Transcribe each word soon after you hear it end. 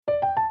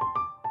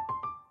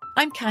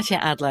I'm Katya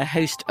Adler,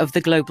 host of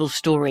The Global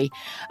Story.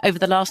 Over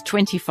the last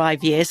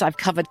 25 years, I've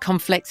covered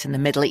conflicts in the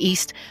Middle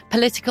East,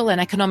 political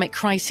and economic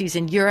crises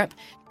in Europe,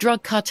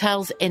 drug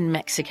cartels in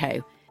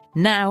Mexico.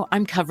 Now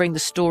I'm covering the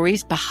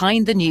stories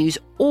behind the news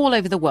all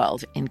over the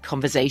world in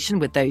conversation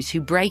with those who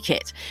break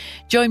it.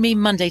 Join me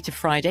Monday to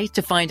Friday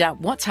to find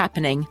out what's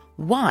happening,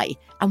 why,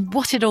 and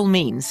what it all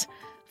means.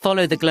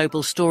 Follow The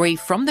Global Story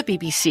from the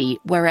BBC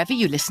wherever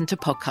you listen to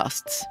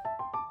podcasts.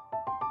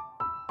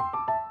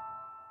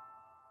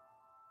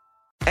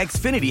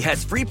 Xfinity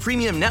has free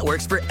premium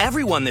networks for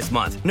everyone this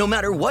month, no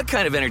matter what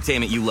kind of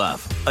entertainment you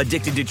love.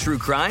 Addicted to true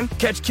crime?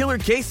 Catch killer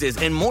cases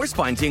and more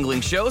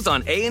spine-tingling shows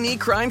on A&E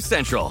Crime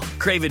Central.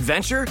 Crave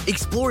adventure?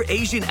 Explore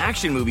Asian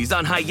action movies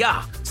on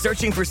Hi-YAH.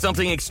 Searching for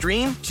something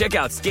extreme? Check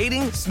out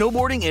skating,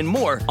 snowboarding, and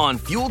more on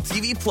Fuel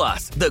TV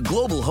Plus, the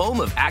global home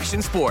of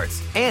action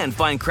sports. And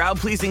find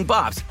crowd-pleasing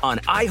bops on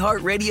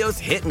iHeartRadio's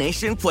Hit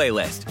Nation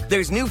playlist.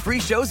 There's new free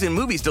shows and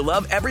movies to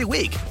love every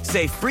week.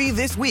 Say free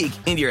this week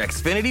in your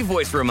Xfinity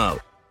voice remote.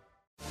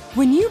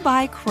 When you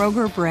buy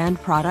Kroger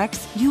brand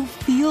products, you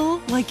feel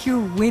like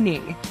you're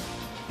winning.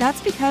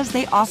 That's because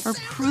they offer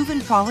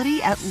proven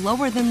quality at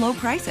lower than low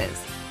prices.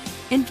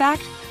 In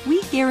fact,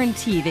 we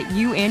guarantee that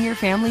you and your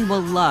family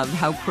will love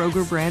how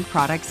Kroger brand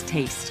products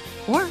taste,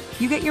 or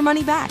you get your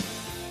money back.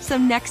 So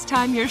next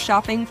time you're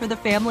shopping for the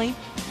family,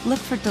 look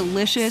for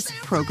delicious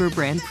Kroger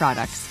brand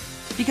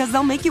products, because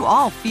they'll make you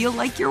all feel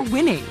like you're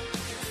winning.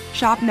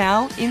 Shop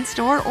now,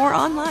 in-store, or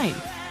online.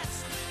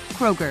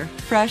 Kroger,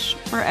 fresh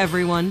for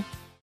everyone.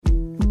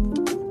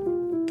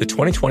 The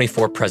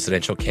 2024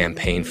 presidential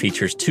campaign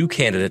features two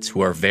candidates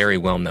who are very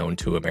well known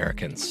to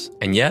Americans.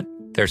 And yet,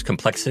 there's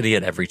complexity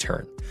at every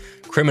turn.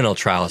 Criminal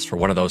trials for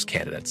one of those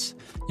candidates.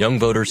 Young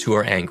voters who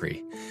are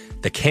angry.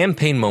 The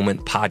Campaign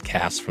Moment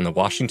podcast from the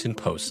Washington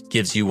Post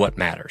gives you what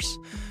matters.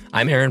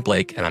 I'm Aaron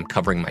Blake, and I'm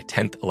covering my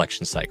 10th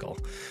election cycle.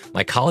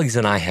 My colleagues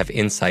and I have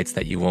insights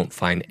that you won't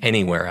find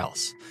anywhere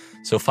else.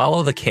 So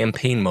follow The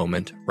Campaign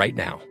Moment right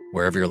now,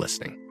 wherever you're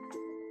listening.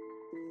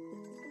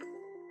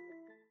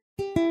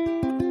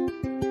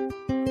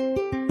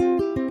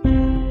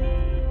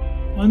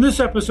 On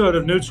this episode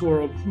of Newt's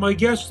World, my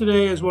guest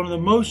today is one of the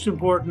most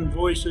important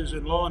voices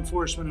in law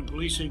enforcement and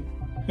policing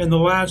in the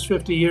last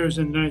 50 years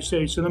in the United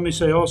States. And let me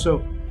say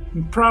also,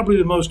 probably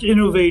the most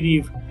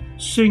innovative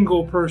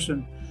single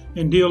person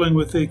in dealing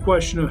with the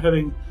question of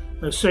having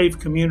a safe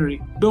community.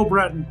 Bill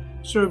Bratton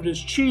served as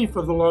chief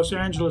of the Los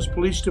Angeles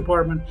Police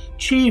Department,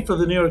 chief of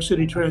the New York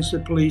City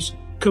Transit Police,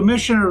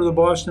 commissioner of the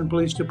Boston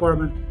Police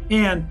Department,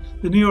 and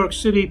the New York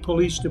City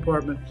Police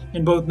Department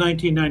in both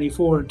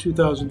 1994 and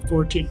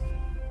 2014.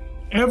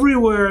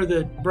 Everywhere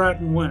that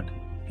Bratton went,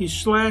 he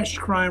slashed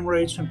crime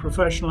rates and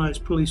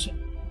professionalized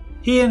policing.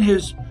 He and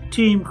his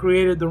team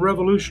created the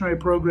revolutionary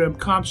program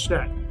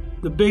CompStat,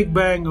 the big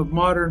bang of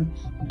modern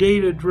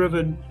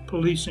data-driven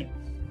policing.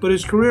 But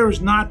his career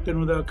has not been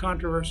without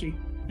controversy,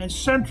 and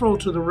central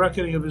to the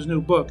reckoning of his new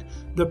book,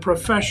 The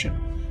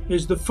Profession,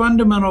 is the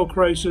fundamental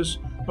crisis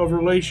of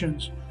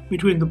relations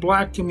between the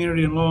black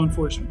community and law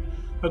enforcement,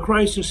 a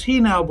crisis he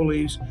now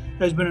believes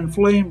has been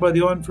inflamed by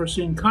the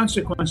unforeseen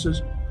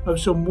consequences of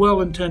some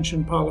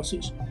well-intentioned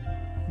policies.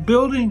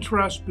 Building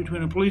trust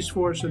between a police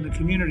force and the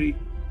community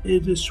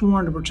it is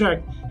sworn to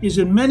protect is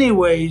in many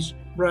ways,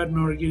 Bratton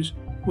argues,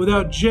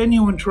 without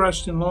genuine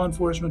trust in law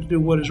enforcement to do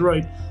what is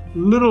right,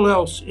 little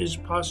else is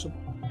possible.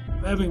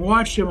 Having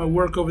watched him at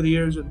work over the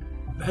years and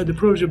had the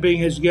privilege of being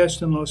his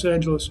guest in Los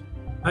Angeles,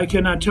 I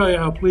cannot tell you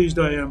how pleased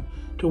I am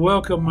to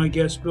welcome my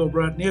guest, Bill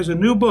Bratton. He has a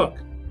new book,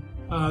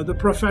 The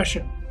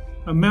Profession,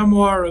 a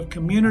memoir of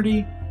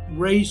community,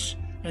 race,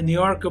 and the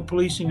arc of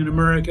policing in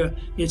America.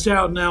 It's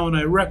out now, and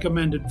I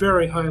recommend it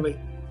very highly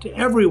to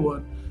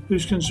everyone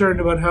who's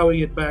concerned about how we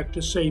get back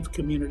to safe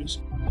communities.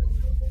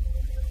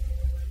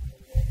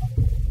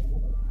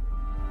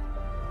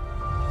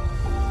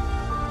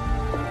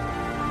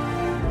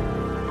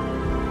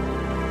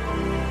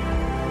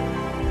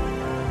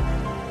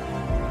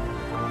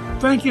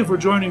 Thank you for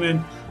joining me.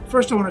 And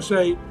first, I want to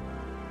say,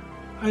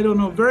 I don't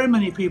know very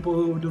many people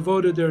who have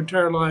devoted their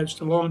entire lives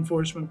to law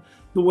enforcement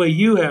the way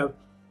you have.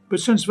 But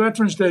since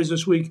Veterans Day is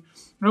this week,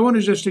 I want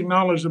to just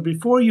acknowledge that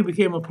before you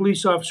became a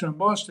police officer in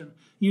Boston,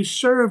 you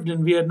served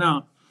in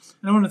Vietnam.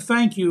 And I want to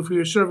thank you for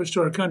your service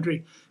to our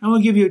country. I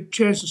want to give you a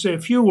chance to say a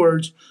few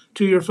words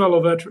to your fellow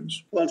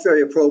veterans. Well, it's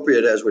very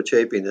appropriate as we're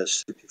taping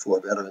this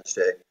before Veterans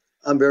Day.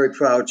 I'm very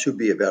proud to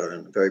be a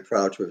veteran. I'm very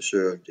proud to have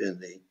served in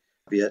the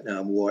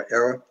Vietnam War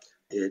era.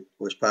 It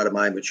was part of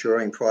my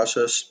maturing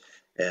process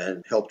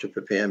and helped to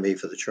prepare me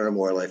for the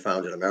turmoil I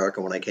found in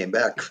America when I came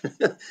back.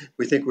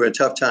 We think we're in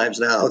tough times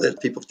now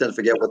that people tend to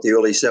forget what the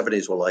early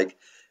 70s were like.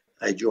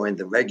 I joined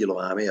the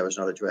regular Army. I was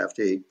not a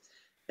draftee.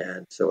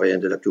 And so I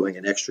ended up doing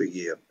an extra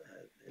year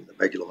in the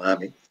regular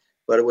Army.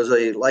 But it was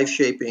a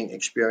life-shaping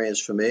experience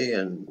for me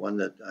and one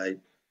that I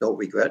don't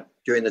regret.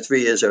 During the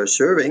 3 years I was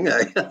serving,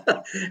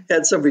 I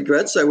had some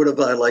regrets. I'd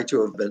liked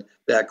to have been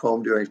back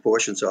home during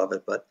portions of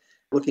it. But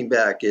looking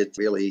back, it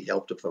really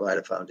helped to provide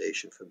a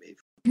foundation for me.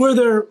 Were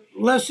there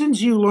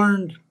lessons you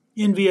learned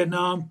in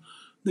Vietnam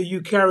that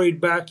you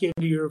carried back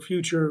into your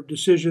future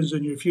decisions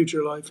and your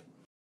future life?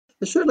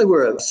 There certainly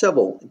were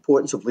several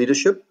importance of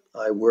leadership.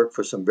 I worked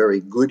for some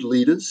very good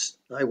leaders.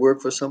 I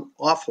worked for some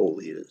awful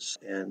leaders.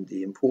 And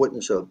the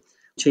importance of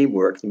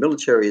teamwork. The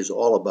military is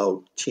all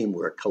about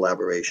teamwork,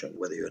 collaboration,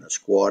 whether you're in a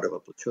squad or a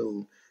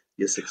platoon.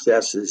 Your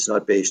success is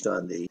not based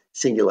on the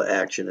singular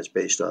action, it's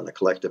based on the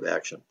collective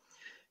action.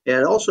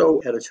 And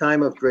also, at a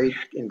time of great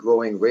and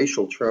growing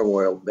racial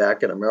turmoil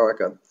back in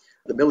America,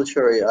 the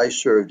military I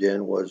served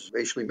in was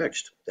racially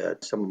mixed.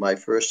 That some of my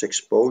first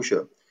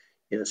exposure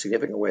in a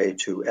significant way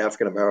to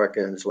African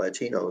Americans,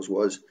 Latinos,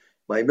 was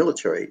my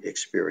military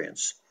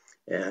experience.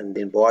 And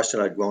in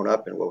Boston, I'd grown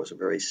up in what was a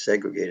very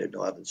segregated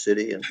northern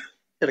city and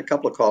had a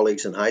couple of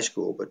colleagues in high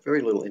school, but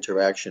very little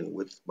interaction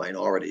with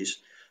minorities.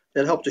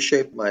 That helped to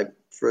shape my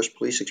first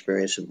police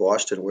experience in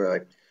Boston, where I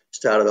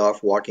started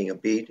off walking a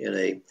beat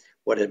in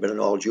what had been an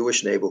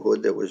all-Jewish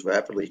neighborhood that was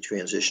rapidly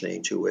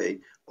transitioning to a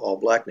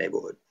all-black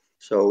neighborhood.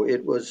 So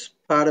it was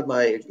part of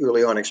my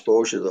early on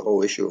exposure to the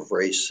whole issue of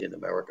race in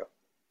America.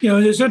 You know,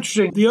 it's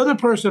interesting. The other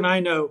person I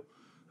know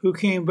who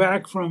came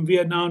back from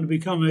Vietnam to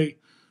become a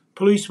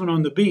policeman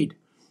on the beat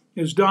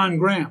is Don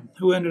Graham,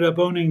 who ended up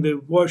owning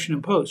the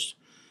Washington Post.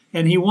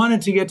 And he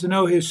wanted to get to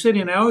know his city.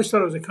 And I always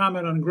thought it was a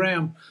comment on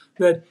Graham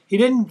that he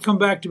didn't come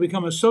back to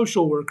become a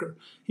social worker.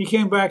 He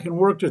came back and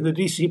worked in the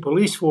D.C.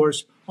 police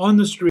force on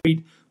the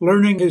street,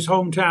 learning his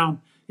hometown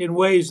in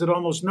ways that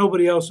almost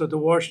nobody else at the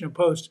Washington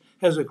Post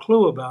has a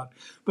clue about.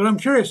 But I'm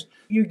curious,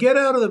 you get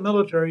out of the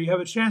military, you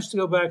have a chance to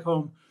go back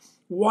home.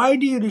 Why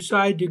do you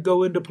decide to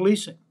go into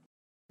policing?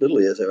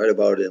 Literally, as I write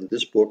about in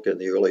this book and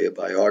the earlier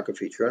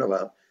biography,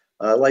 Turnabout,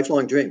 a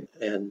lifelong dream.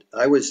 And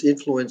I was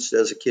influenced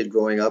as a kid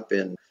growing up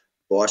in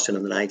Boston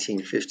in the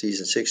 1950s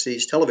and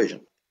 60s,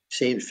 television.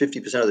 Seemed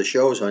 50% of the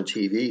shows on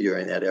TV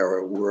during that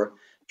era were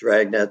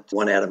Dragnet,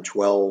 One Adam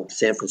 12,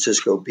 San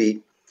Francisco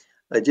Beat.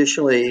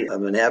 Additionally,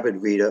 I'm an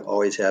avid reader,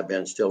 always have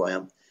been, still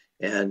am,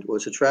 and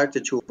was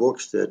attracted to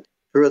books that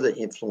further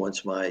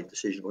influenced my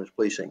decision towards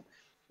policing.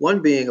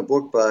 One being a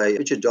book by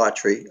Richard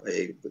Daughtry,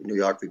 a New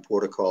York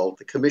reporter, called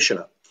The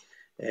Commissioner.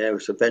 And it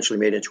was eventually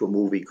made into a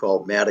movie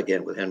called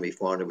Madigan with Henry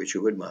Fonda and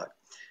Richard Widmark.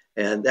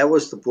 And that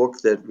was the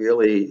book that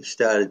really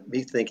started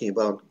me thinking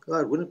about,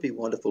 God, wouldn't it be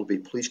wonderful to be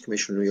police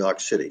commissioner in New York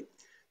City?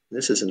 And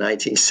this is in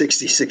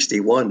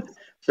 1960-61.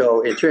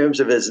 So in terms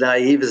of as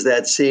naive as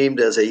that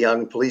seemed as a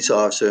young police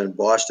officer in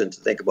Boston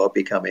to think about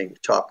becoming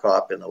top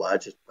cop in the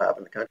largest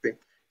department in the country,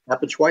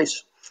 happened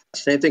twice.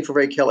 Same thing for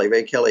Ray Kelly.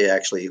 Ray Kelly,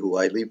 actually, who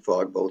I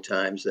leapfrogged both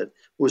times, that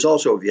was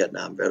also a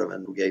Vietnam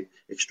veteran who gave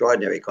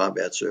extraordinary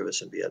combat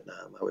service in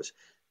Vietnam. I was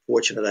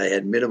fortunate I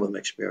had minimum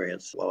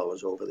experience while I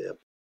was over there.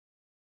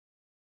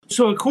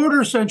 So a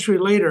quarter century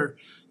later,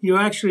 you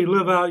actually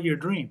live out your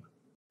dream.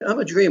 I'm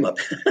a dreamer.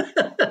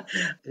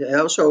 I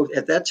also,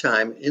 at that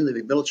time, in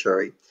the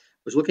military,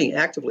 was looking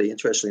actively,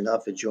 interestingly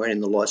enough, at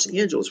joining the Los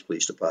Angeles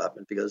Police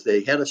Department because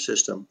they had a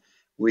system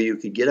where you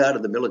could get out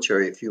of the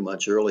military a few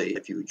months early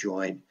if you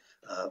joined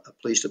a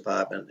police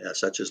department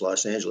such as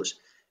Los Angeles.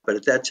 But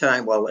at that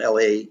time, while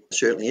LA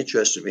certainly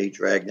interested me,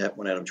 Dragnet,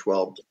 One Adam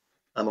 12,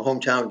 I'm a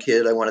hometown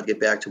kid. I wanted to get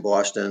back to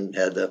Boston,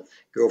 had a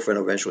girlfriend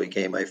who eventually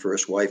became my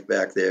first wife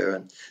back there.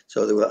 And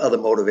so there were other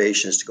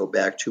motivations to go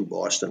back to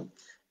Boston.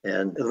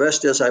 And the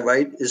rest, as I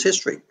write, is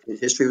history.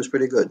 History was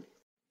pretty good.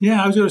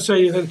 Yeah, I was going to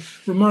say you had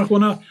remarkable.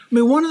 Now, I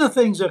mean, one of the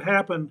things that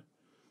happened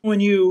when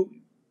you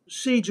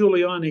see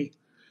Giuliani,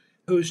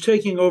 who's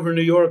taking over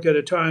New York at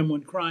a time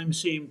when crime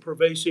seemed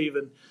pervasive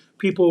and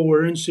people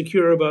were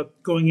insecure about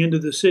going into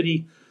the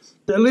city,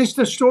 at least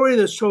the story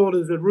that's told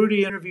is that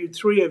Rudy interviewed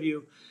three of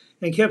you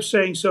and kept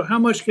saying, so how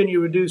much can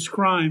you reduce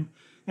crime?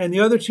 And the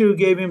other two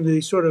gave him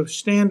the sort of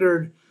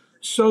standard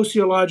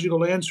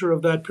sociological answer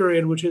of that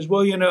period, which is,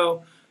 well, you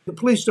know, the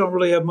police don't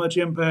really have much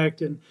impact,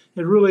 and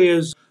it really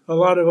is a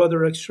lot of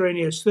other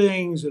extraneous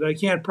things, that I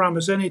can't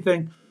promise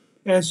anything.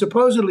 And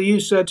supposedly you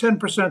said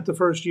 10% the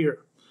first year.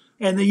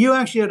 And that you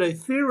actually had a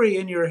theory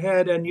in your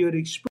head, and you had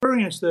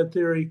experienced that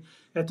theory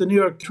at the New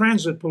York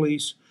Transit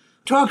Police.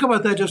 Talk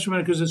about that just a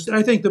minute, because it's,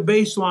 I think, the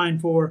baseline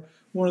for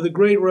one of the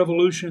great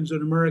revolutions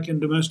in American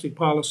domestic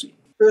policy.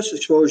 First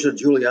exposure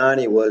to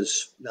Giuliani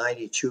was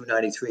 92,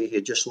 93. He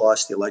had just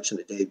lost the election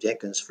to Dave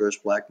Dinkins,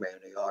 first black mayor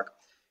of New York.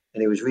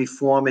 And he was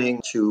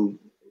reforming to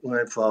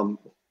learn from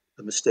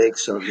the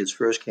mistakes of his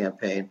first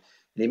campaign. And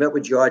he met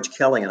with George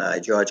Kelling and I,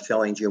 George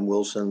Kelling, Jim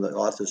Wilson, the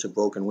authors of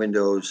Broken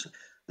Windows,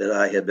 that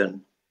I had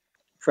been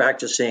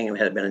practicing and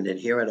had been an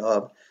adherent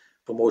of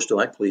for most of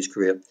my police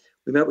career.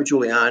 We met with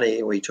Giuliani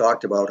and we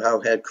talked about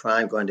how had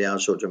crime gone down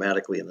so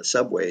dramatically in the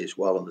subways,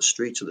 while in the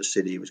streets of the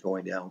city it was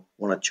going down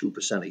 1 or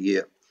 2% a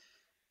year.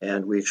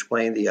 And we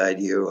explained the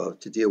idea of,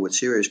 to deal with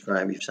serious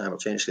crime, you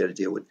simultaneously had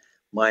to deal with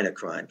minor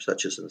crimes,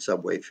 such as in the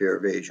subway, fare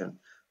evasion,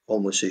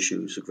 homeless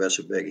issues,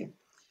 aggressive begging.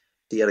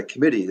 He had a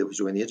committee that was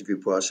doing the interview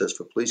process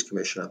for police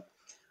commissioner.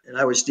 And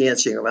I was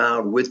dancing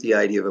around with the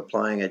idea of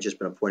applying. I'd just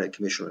been appointed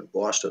commissioner in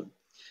Boston.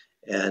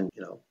 And,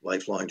 you know,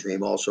 lifelong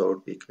dream also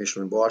to be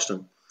commissioner in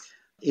Boston.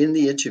 In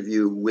the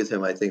interview with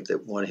him, I think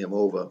that won him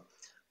over.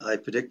 I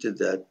predicted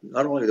that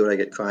not only would I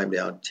get crime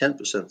down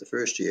 10% the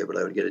first year, but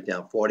I would get it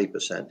down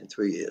 40% in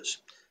 3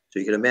 years. So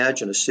you can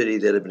imagine a city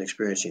that had been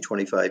experiencing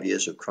 25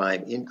 years of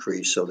crime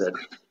increase, so that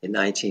in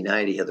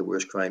 1990 had the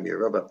worst crime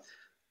year ever.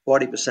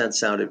 40%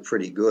 sounded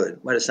pretty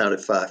good. Might have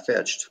sounded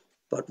far-fetched.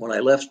 But when I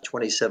left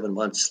 27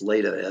 months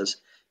later as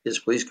his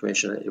police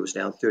commissioner, it was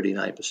down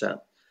 39%.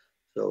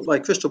 So my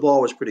crystal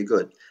ball was pretty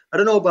good. I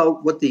don't know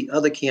about what the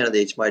other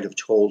candidates might have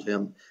told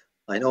him.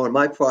 I know in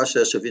my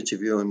process of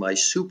interviewing my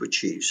super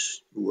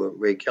chiefs, who were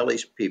Ray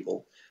Kelly's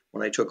people,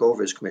 when I took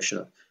over as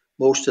commissioner,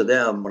 most of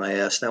them, when I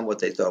asked them what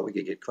they thought we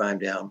could get crime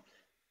down,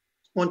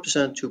 1%,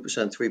 2%,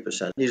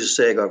 3%. Needless to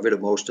say, I got rid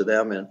of most of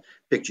them and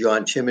picked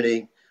John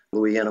Timoney,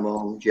 Louis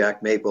Anamone,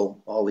 Jack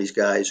Maple, all these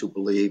guys who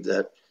believed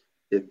that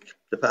the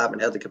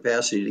department had the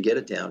capacity to get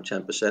it down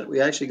 10%.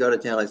 We actually got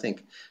it down, I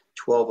think,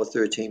 12 or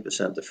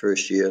 13% the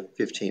first year,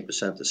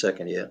 15% the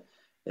second year,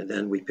 and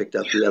then we picked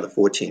up the other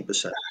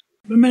 14%.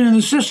 I mean, and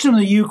the system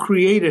that you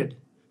created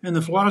and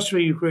the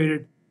philosophy you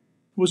created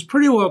was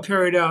pretty well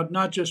carried out,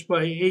 not just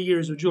by 8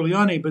 years of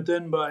Giuliani, but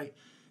then by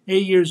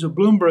 8 years of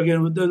Bloomberg.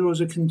 And there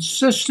was a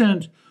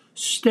consistent,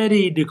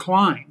 steady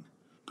decline,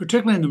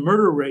 particularly in the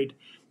murder rate,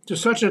 to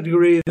such a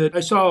degree that I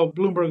saw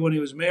Bloomberg when he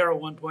was mayor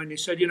at one point. And he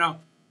said,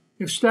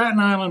 if Staten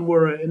Island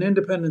were an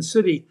independent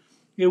city,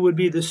 it would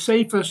be the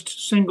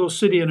safest single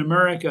city in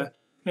America.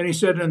 And he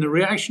said, and the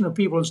reaction of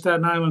people in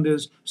Staten Island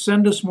is,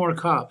 send us more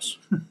cops.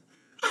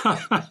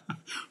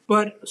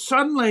 But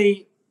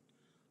suddenly,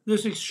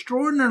 this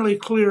extraordinarily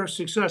clear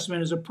success,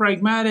 is a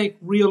pragmatic,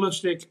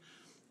 realistic,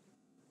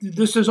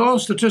 this is all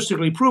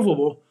statistically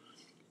provable.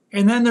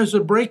 And then there's a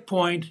break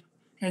point,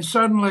 and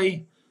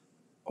suddenly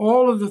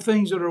all of the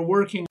things that are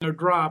working are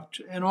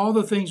dropped, and all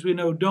the things we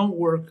know don't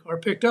work are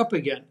picked up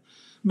again.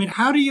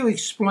 How do you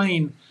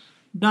explain,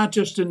 not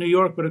just in New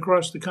York, but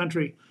across the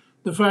country,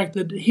 the fact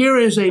that here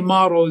is a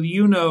model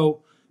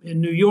in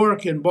New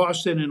York, in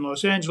Boston, in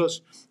Los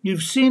Angeles,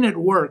 you've seen it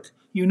work.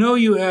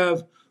 You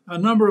have a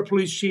number of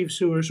police chiefs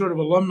who are sort of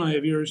alumni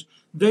of yours.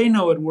 They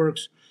know it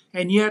works.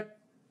 And yet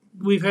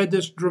we've had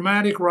this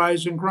dramatic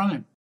rise in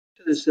crime.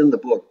 It is in the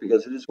book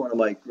because it is one of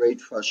my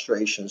great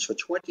frustrations. For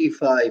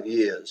 25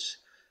 years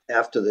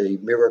after the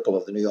miracle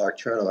of the New York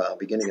turnaround,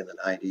 beginning in the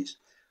 90s,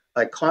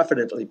 I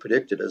confidently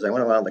predicted as I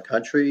went around the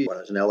country, when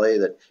I was in LA,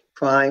 that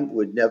crime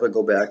would never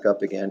go back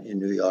up again in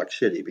New York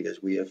City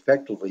because we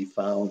effectively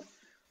found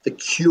the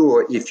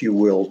cure, if you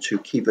will, to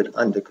keep it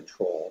under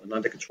control. And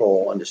under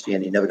control,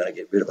 understand you're never going to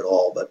get rid of it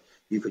all, but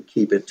you could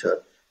keep it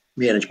to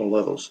manageable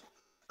levels.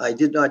 I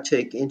did not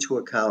take into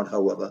account,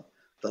 however,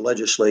 the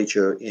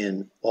legislature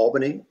in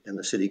Albany and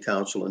the city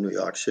council in New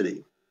York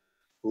City,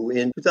 who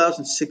in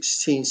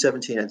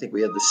 2016-17, I think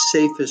we had the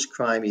safest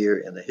crime year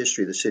in the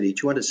history of the city,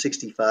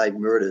 265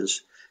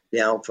 murders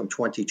down from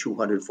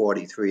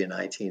 2,243 in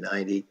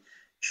 1990,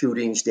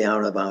 shootings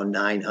down about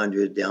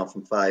 900, down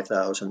from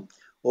 5,000.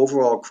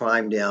 Overall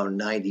crime down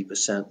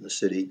 90% in the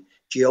city.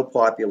 Jail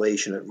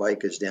population at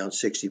Rikers down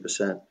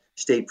 60%.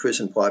 State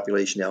prison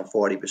population down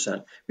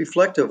 40%.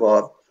 Reflective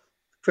of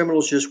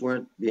criminals just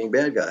weren't being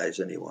bad guys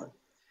anymore.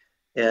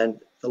 And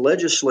the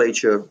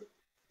legislature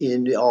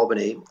in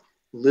Albany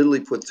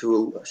literally put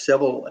through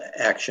several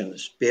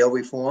actions. Bail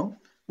reform,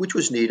 which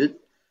was needed.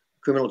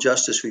 Criminal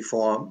justice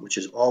reform, which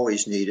is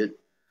always needed.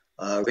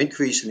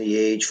 Increase in the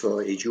age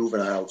for a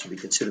juvenile to be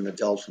considered an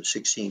adult from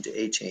 16 to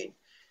 18.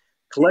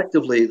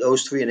 Collectively,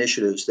 those three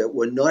initiatives that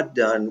were not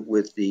done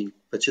with the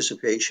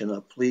participation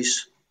of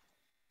police,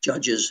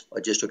 judges,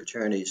 or district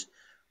attorneys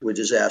were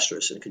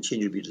disastrous and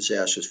continue to be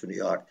disastrous for New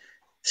York.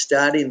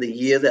 Starting the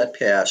year that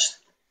passed,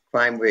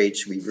 crime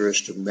rates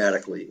reversed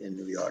dramatically in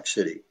New York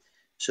City.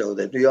 So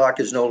that New York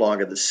is no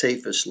longer the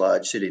safest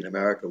large city in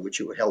America, which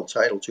it held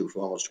title to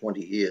for almost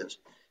 20 years.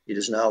 It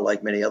is now,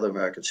 like many other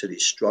American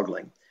cities,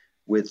 struggling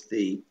with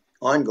the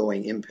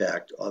ongoing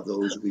impact of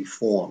those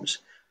reforms.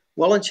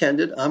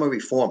 Well-intended. I'm a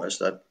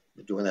reformist. I've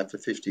been doing that for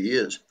 50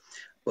 years.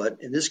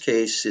 But in this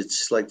case,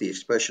 it's like the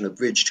expression of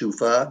bridge too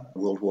far,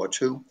 World War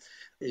II.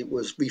 It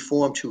was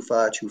reformed too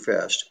far, too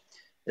fast.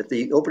 At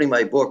the opening of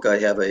my book, I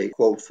have a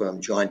quote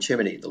from John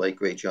Timoney, the late,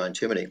 great John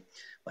Timoney,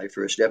 my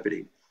first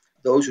deputy.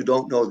 Those who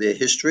don't know their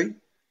history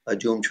are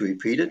doomed to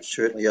repeat it.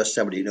 Certainly, as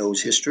somebody who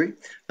knows history,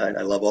 and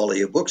I love all of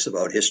your books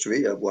about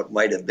history, of what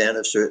might have been,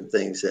 of certain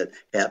things that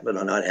happened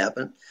or not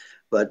happened.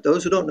 But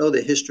those who don't know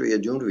their history are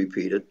doomed to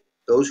repeat it.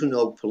 Those who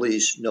know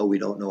police know we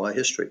don't know our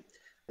history.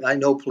 I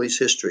know police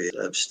history.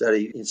 I've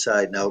studied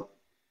inside and out.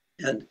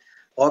 And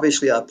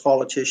obviously our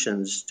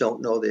politicians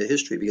don't know their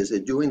history because they're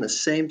doing the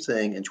same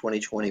thing in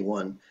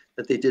 2021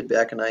 that they did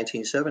back in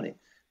 1970.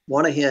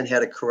 Moynihan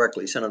had it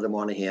correctly. Senator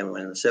Moynihan,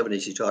 in the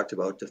 70s, he talked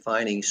about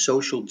defining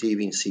social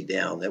deviancy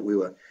down, that we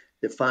were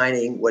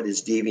defining what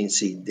is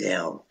deviancy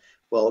down.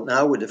 Well,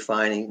 now we're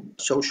defining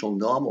social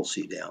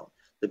normalcy down.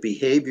 The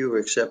behavior we're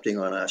accepting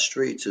on our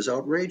streets is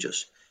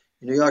outrageous.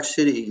 In New York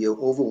City, you're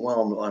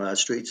overwhelmed on our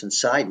streets and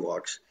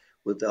sidewalks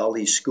with all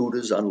these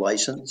scooters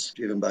unlicensed,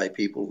 driven by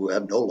people who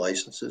have no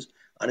licenses,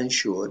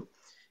 uninsured.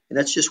 And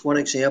that's just one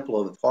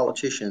example of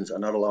politicians are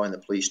not allowing the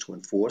police to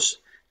enforce.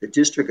 The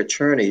district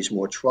attorneys,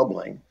 more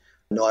troubling,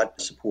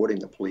 not supporting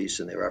the police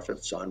in their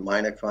efforts on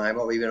minor crime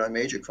or even on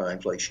major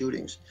crimes like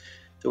shootings.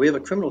 So we have a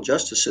criminal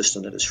justice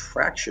system that is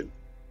fractured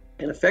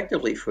and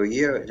effectively for a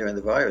year during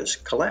the virus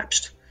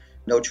collapsed.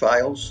 No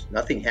trials,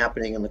 nothing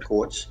happening in the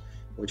courts.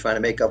 We're trying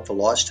to make up for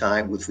lost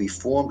time with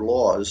reformed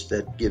laws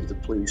that give the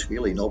police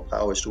really no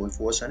powers to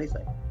enforce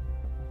anything.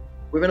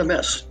 We're in a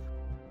mess.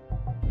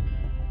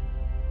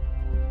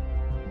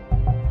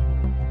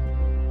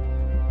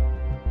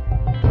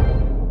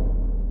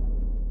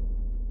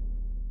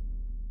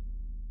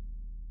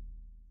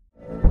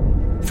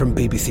 From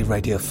BBC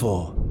Radio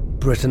 4,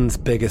 Britain's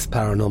biggest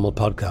paranormal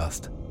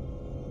podcast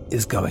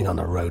is going on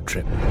a road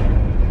trip.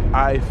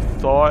 I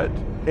thought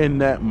in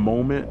that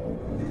moment,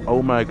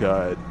 oh my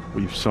God,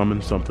 we've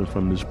summoned something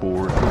from this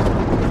board.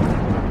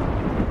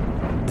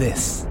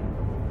 This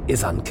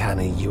is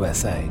Uncanny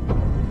USA.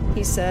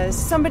 He says,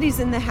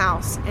 somebody's in the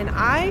house, and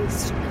I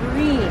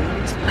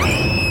screamed.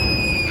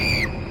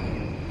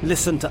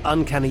 Listen to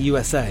Uncanny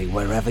USA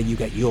wherever you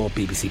get your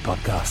BBC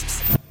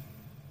podcasts,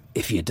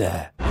 if you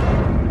dare.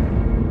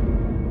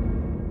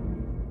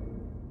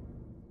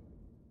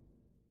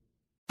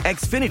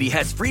 Xfinity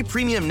has free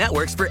premium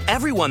networks for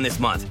everyone this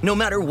month, no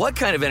matter what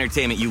kind of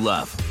entertainment you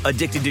love.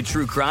 Addicted to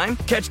true crime?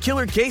 Catch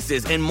killer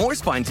cases and more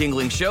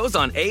spine-tingling shows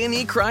on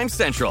A&E Crime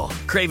Central.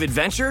 Crave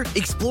adventure?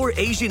 Explore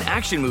Asian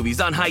action movies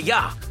on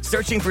Hi-YAH.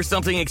 Searching for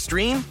something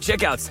extreme?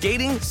 Check out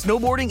skating,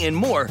 snowboarding, and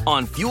more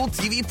on Fuel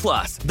TV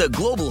Plus, the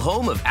global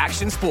home of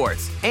action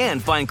sports.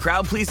 And find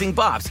crowd-pleasing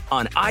bops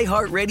on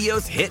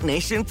iHeartRadio's Hit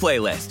Nation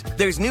playlist.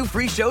 There's new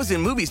free shows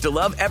and movies to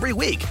love every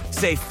week.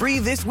 Say free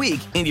this week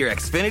in your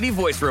Xfinity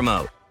voice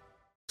remote.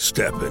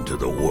 Step into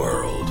the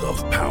world of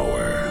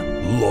power,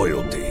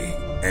 loyalty,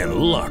 and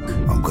luck.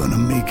 I'm gonna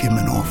make him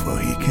an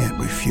offer he can't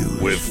refuse.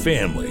 With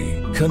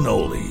family,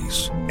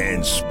 cannolis,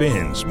 and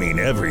spins mean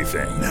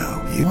everything.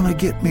 Now, you wanna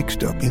get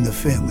mixed up in the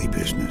family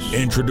business.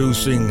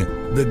 Introducing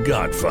The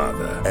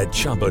Godfather at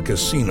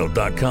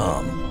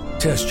ChumbaCasino.com.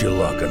 Test your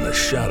luck in the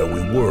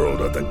shadowy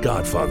world of The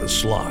Godfather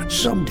slot.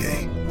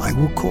 Someday, I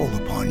will call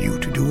upon you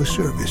to do a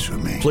service for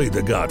me. Play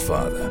The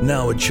Godfather,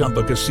 now at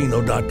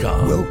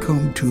ChumbaCasino.com.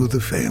 Welcome to the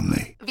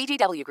family.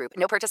 VGW Group.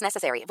 No purchase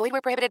necessary. Void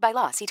where prohibited by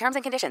law. See terms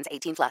and conditions.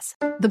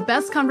 18+. The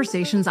best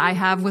conversations I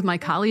have with my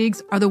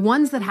colleagues are the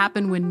ones that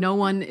happen when no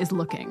one is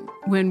looking,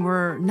 when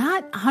we're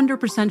not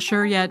 100%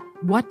 sure yet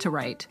what to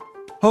write.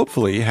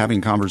 Hopefully, having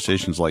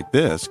conversations like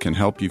this can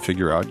help you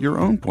figure out your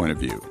own point of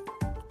view.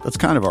 That's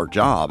kind of our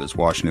job as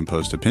Washington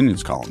Post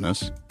opinions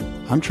columnists.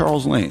 I'm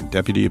Charles Lane,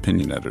 Deputy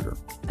Opinion Editor.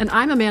 And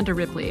I'm Amanda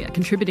Ripley, a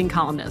contributing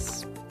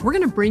columnist. We're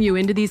going to bring you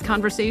into these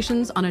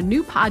conversations on a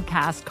new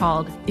podcast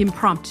called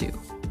Impromptu.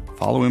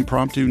 Follow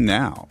Impromptu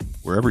now,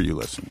 wherever you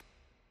listen.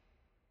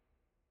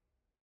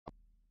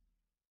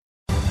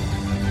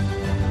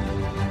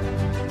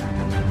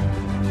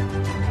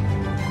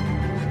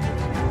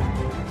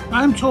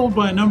 I'm told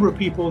by a number of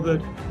people that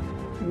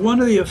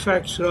one of the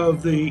effects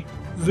of the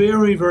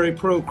very, very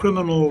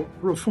pro-criminal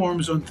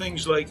reforms on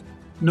things like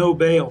no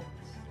bail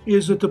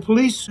is that the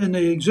police, in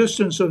the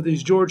existence of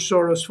these George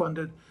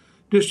Soros-funded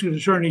district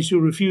attorneys who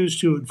refuse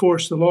to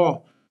enforce the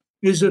law,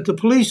 is that the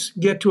police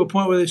get to a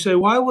point where they say,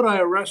 why would I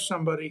arrest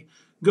somebody,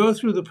 go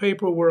through the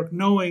paperwork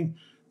knowing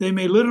they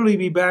may literally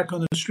be back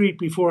on the street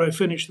before I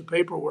finish the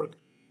paperwork?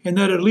 And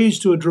that it leads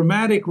to a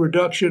dramatic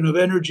reduction of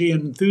energy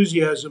and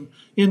enthusiasm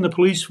in the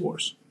police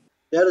force.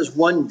 That is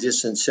one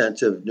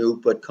disincentive,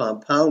 Newt, but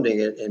compounding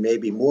it and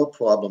maybe more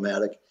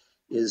problematic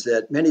is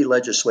that many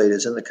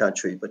legislators in the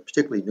country, but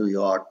particularly New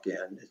York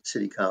and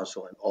City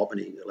Council and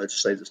Albany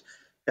legislators,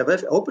 have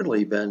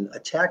openly been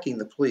attacking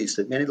the police,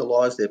 that many of the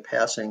laws they're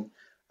passing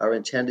are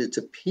intended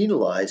to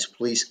penalize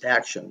police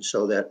action,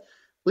 so that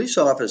police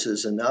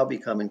officers have now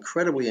become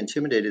incredibly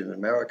intimidated in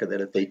America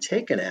that if they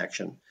take an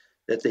action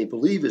that they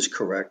believe is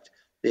correct,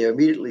 they are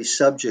immediately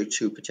subject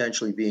to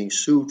potentially being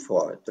sued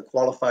for it. The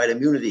qualified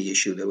immunity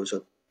issue, there was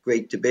a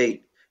great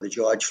debate. The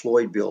George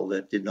Floyd bill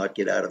that did not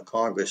get out of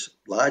Congress,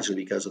 largely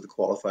because of the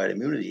qualified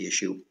immunity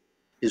issue,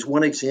 is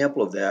one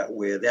example of that,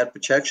 where that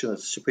protection that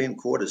the Supreme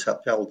Court has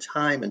upheld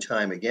time and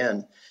time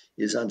again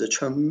is under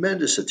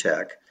tremendous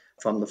attack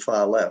from the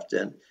far left.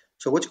 And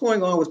so what's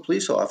going on with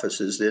police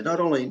officers, they're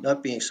not only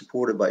not being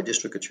supported by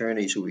district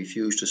attorneys who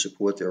refuse to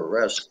support their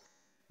arrests,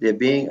 they're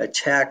being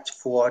attacked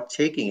for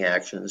taking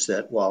actions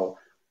that, while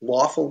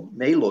lawful,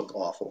 may look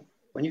awful.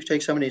 When you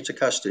take somebody into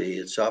custody,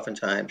 it's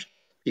oftentimes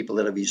people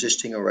that are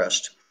resisting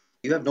arrest.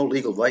 You have no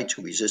legal right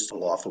to resist a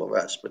lawful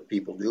arrest, but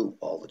people do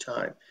all the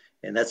time.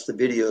 And that's the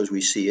videos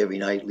we see every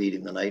night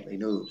leading the nightly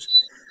news.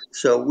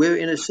 So we're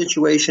in a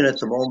situation at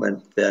the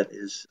moment that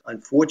is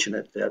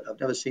unfortunate, that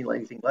I've never seen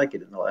anything like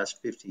it in the last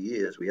 50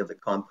 years. We have the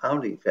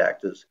compounding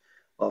factors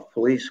of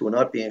police who are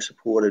not being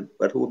supported,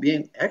 but who are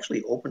being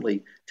actually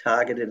openly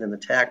targeted and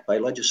attacked by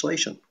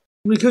legislation.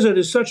 Because it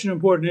is such an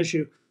important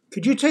issue,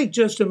 could you take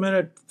just a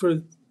minute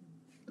for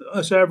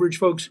us average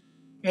folks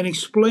and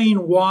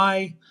explain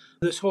why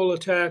this whole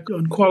attack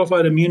on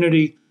qualified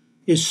immunity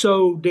is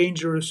so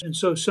dangerous and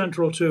so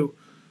central to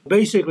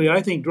basically,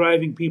 I think,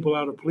 driving people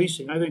out of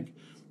policing? I think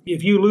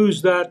If you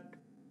lose that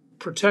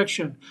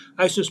protection,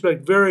 I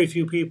suspect very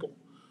few people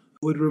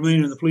would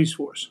remain in the police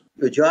force.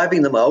 We're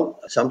driving them out.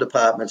 Some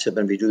departments have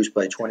been reduced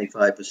by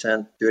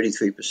 25%,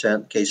 33%.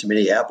 In the case of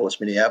Minneapolis,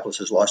 Minneapolis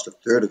has lost a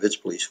third of its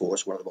police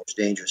force, one of the most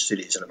dangerous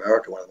cities in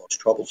America, one of the most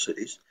troubled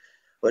cities.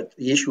 But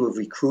the issue of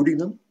recruiting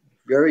them,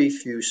 very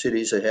few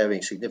cities are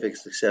having significant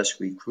success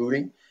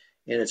recruiting.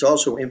 And it's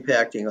also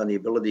impacting on the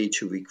ability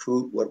to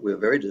recruit what we're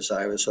very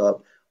desirous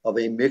of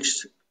a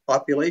mixed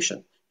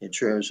population in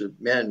terms of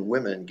men,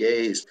 women,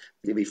 gays,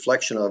 the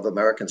reflection of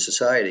American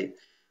society.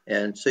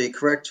 And so you're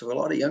correct, for a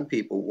lot of young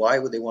people, why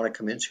would they want to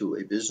come into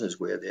a business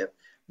where they're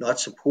not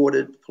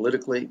supported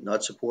politically,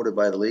 not supported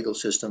by the legal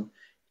system,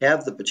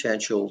 have the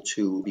potential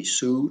to be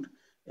sued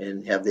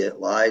and have their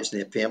lives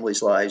and their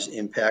families' lives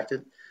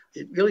impacted?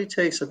 It really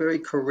takes a very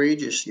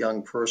courageous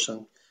young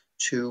person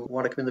to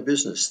want to come into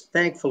business.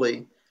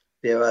 Thankfully,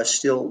 there are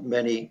still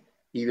many,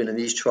 even in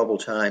these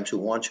troubled times, who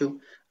want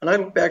to. And I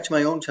look back to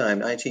my own time,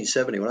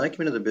 1970. When I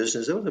came into the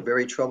business, it was a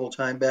very troubled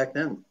time back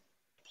then.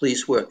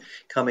 Police were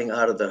coming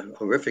out of the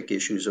horrific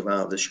issues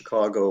around the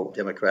Chicago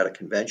Democratic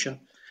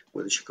Convention,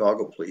 where the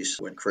Chicago police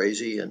went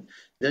crazy. And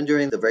then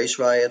during the race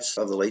riots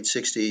of the late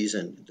 60s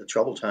and the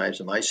troubled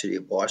times in my city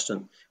of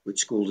Boston with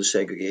school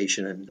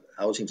desegregation and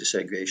housing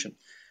desegregation,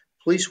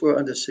 police were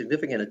under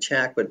significant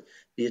attack, but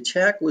the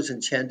attack was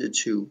intended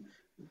to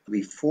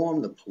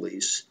reform the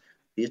police.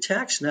 The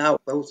attacks now,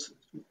 both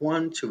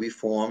one, to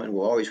reform, and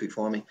we're always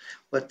reforming,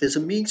 but there's a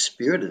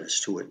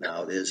mean-spiritedness to it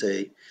now. There's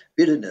a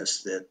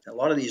bitterness that a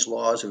lot of these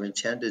laws are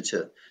intended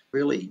to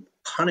really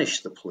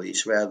punish the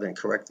police rather than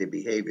correct their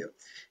behavior.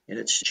 And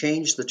it's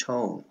changed the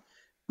tone.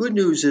 Good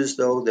news is,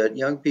 though, that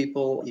young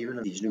people, even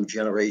in these new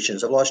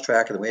generations, I've lost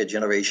track of them. We had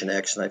Generation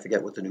X, and I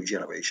forget what the new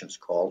generation is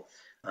called.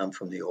 I'm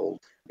from the old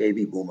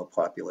baby boomer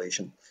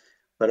population.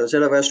 But I was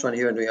at a restaurant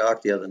here in New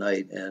York the other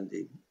night, and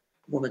the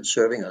woman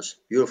serving us,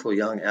 beautiful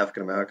young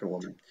African-American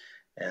woman,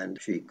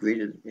 and she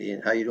greeted me,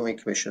 and how are you doing,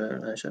 Commissioner?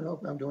 And I said, oh,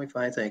 I'm doing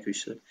fine, thank you.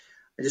 She said,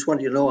 I just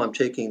wanted you to know I'm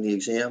taking the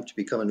exam to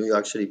become a New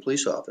York City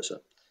police officer.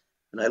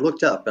 And I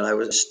looked up, and I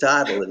was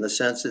startled in the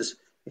sense is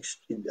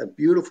a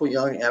beautiful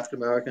young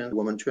African-American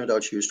woman, turned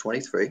out she was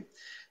 23.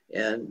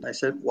 And I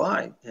said,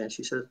 why? And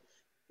she said,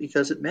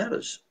 because it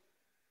matters.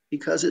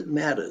 Because it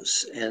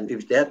matters. And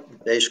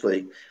that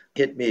basically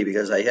hit me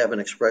because I have an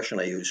expression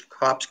I use,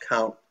 cops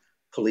count,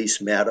 police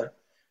matter.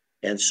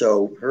 And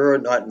so her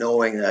not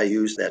knowing that I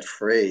use that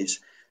phrase,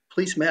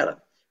 police matter.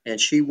 And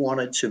she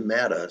wanted to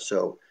matter.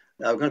 So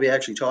I'm going to be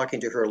actually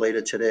talking to her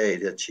later today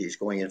that she's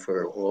going in for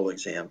her oral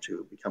exam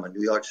to become a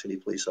New York City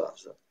police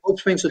officer. Hope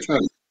things are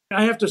turning.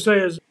 I have to say,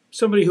 as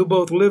somebody who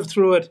both lived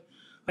through it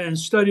and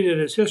studied it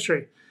as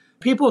history,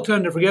 people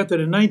tend to forget that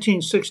in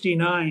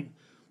 1969,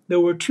 there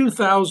were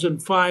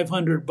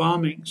 2,500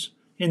 bombings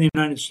in the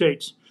United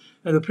States.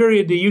 At the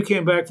period that you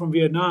came back from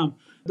Vietnam,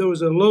 there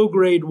was a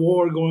low-grade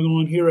war going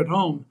on here at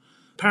home,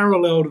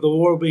 parallel to the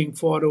war being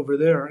fought over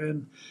there.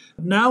 And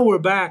now we're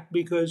back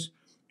because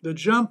the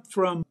jump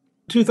from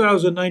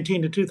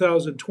 2019 to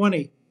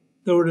 2020,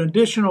 there were an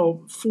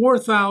additional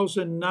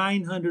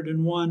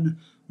 4,901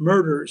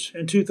 murders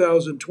in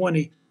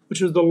 2020,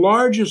 which is the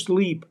largest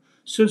leap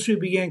since we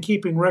began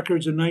keeping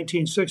records in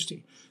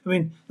 1960. I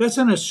mean, that's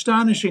an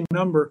astonishing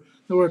number.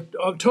 There were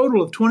a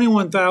total of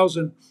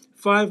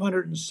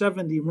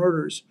 21,570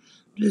 murders.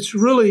 It's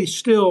really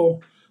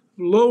still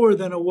lower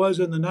than it was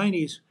in the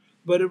 90s,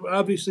 but it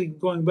obviously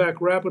going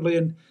back rapidly.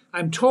 And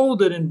I'm told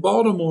that in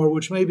Baltimore,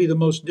 which may be the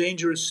most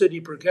dangerous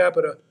city per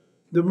capita,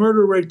 the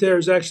murder rate there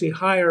is actually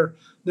higher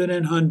than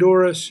in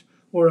Honduras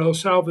or El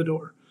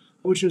Salvador,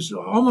 which is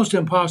almost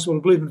impossible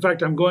to believe. In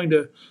fact, I'm going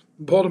to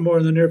Baltimore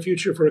in the near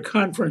future for a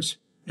conference,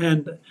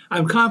 and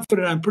I'm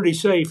confident I'm pretty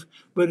safe,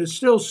 but it's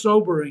still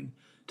sobering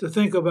to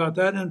think about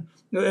that. And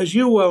as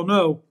you well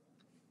know,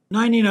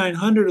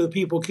 9,900 of the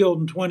people killed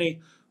in 20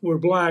 were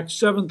black,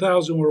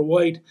 7,000 were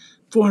white,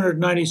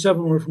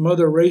 497 were from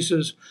other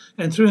races,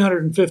 and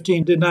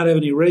 315 did not have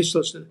any race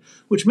listed,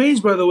 which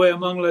means, by the way,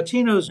 among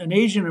Latinos and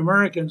Asian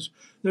Americans,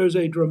 there's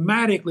a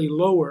dramatically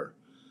lower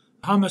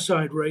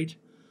homicide rate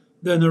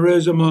than there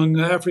is among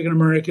African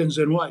Americans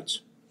and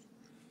whites.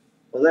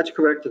 Well, that's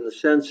correct in the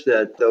sense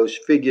that those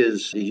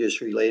figures you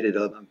just related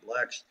on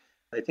blacks,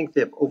 I think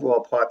the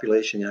overall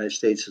population in the United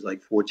States is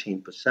like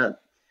 14%,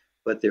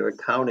 but they're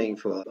accounting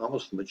for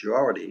almost the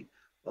majority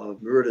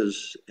of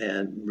murders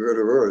and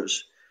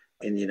murderers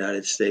in the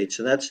United States.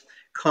 And that's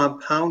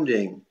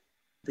compounding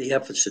the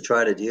efforts to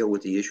try to deal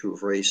with the issue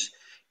of race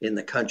in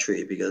the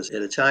country, because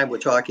at a time we're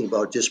talking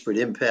about disparate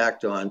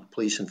impact on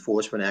police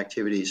enforcement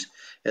activities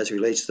as it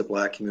relates to the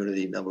black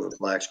community, number of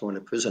blacks going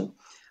to prison,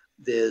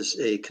 there's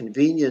a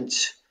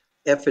convenient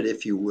effort,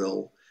 if you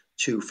will,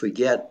 to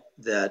forget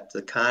that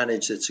the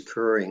carnage that's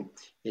occurring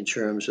in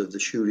terms of the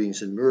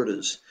shootings and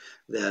murders,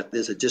 that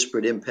there's a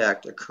disparate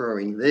impact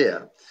occurring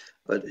there.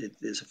 But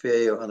there's a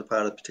failure on the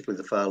part of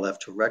particularly the far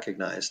left to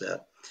recognize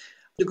that.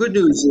 The good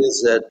news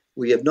is that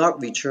we have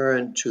not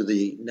returned to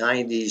the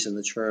 90s in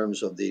the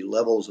terms of the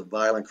levels of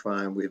violent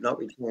crime. We have not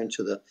returned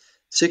to the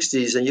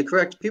 60s. And you're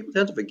correct, people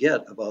tend to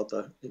forget about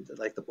the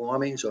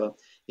bombings or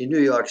In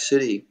New York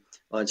City,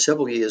 on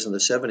several years in the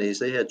 70s,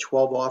 they had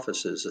 12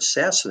 officers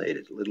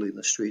assassinated literally in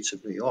the streets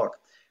of New York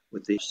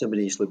with the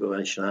Symbionese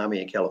Liberation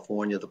Army in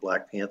California, the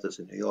Black Panthers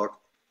in New York.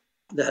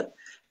 That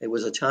it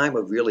was a time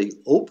of really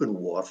open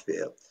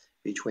warfare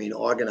between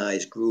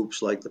organized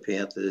groups like the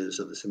Panthers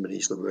or the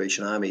Symbionese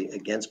Liberation Army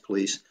against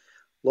police.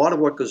 A lot of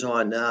what goes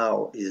on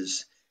now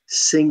is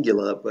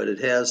singular, but it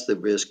has the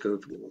risk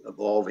of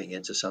evolving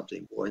into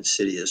something more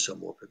insidious or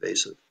more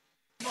pervasive.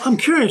 I'm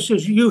curious,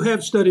 as you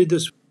have studied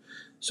this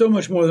so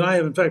much more than I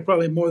have, in fact,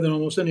 probably more than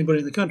almost anybody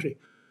in the country.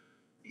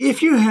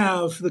 If you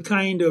have the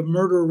kind of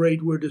murder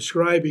rate we're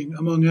describing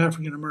among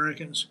African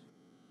Americans,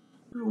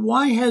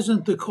 why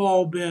hasn't the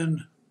call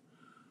been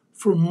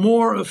for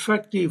more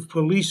effective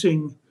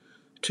policing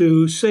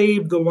to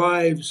save the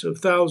lives of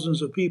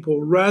thousands of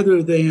people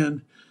rather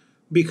than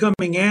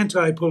becoming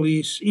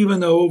anti-police,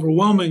 even though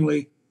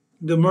overwhelmingly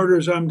the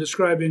murders I'm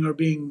describing are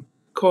being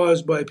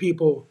caused by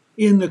people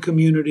in the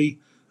community,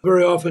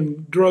 very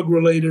often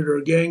drug-related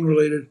or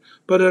gang-related,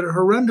 but at a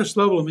horrendous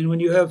level. I mean, when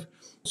you have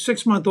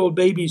 6-month-old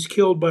babies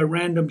killed by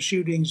random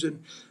shootings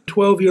and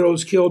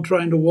 12-year-olds killed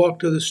trying to walk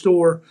to the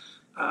store,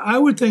 I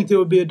would think there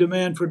would be a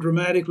demand for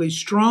dramatically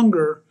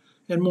stronger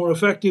and more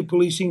effective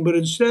policing, but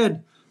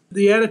instead,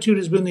 the attitude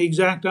has been the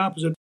exact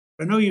opposite.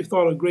 I know you've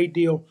thought a great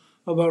deal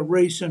about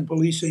race and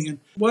policing, and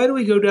why do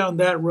we go down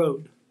that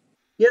road?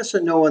 Yes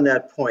and no on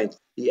that point.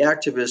 The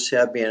activists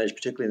have managed,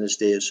 particularly in this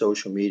day of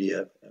social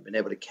media, have been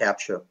able to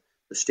capture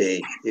the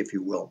stage, if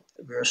you will,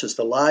 versus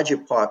the larger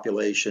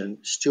population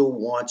still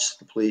wants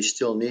the police,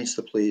 still needs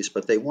the police,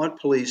 but they want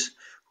police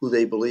who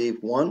they believe,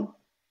 one,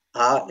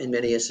 are in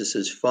many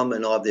instances from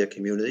and of their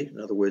community. In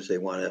other words, they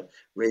want a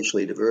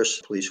racially diverse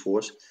police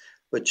force.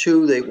 But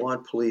two, they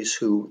want police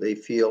who they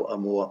feel are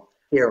more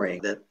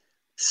caring, that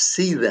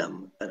see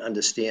them and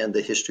understand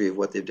the history of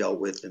what they've dealt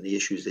with and the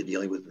issues they're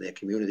dealing with in their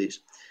communities.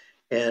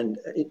 And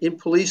in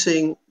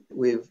policing,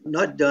 we've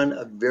not done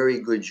a very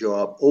good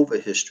job over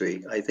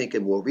history. I think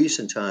in more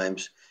recent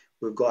times,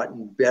 we've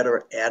gotten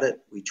better at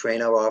it. We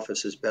train our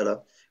officers better.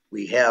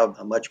 We have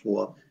a much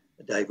more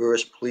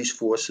diverse police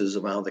forces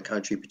around the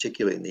country,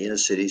 particularly in the inner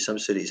cities. Some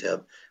cities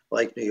have,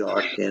 like New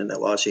York and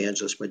Los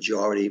Angeles,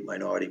 majority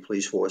minority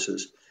police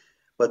forces.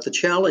 But the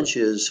challenge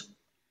is,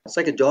 it's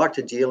like a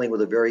doctor dealing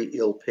with a very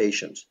ill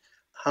patient.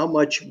 How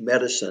much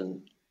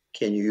medicine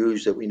can you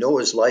use that we know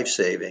is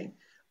life-saving,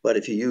 but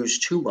if you use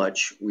too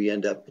much, we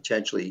end up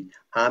potentially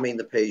harming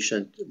the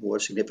patient, more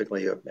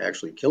significantly, or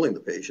actually killing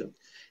the patient.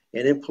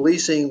 And in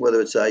policing,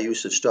 whether it's our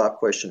use of stop,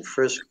 question,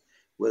 frisk,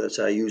 whether it's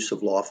our use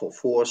of lawful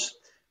force,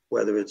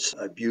 whether it's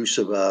abuse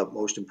of our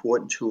most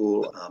important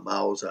tool, our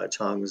mouths, our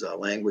tongues, our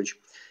language,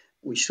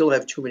 we still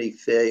have too many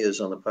failures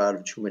on the part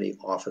of too many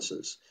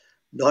officers.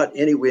 Not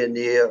anywhere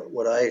near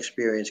what I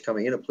experienced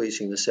coming into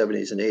policing in the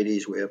 70s and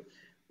 80s, where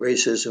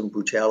racism,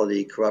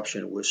 brutality,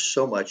 corruption was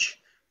so much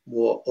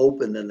more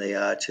open than they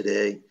are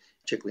today,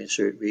 particularly in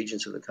certain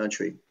regions of the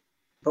country.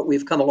 But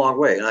we've come a long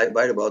way, and I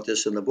write about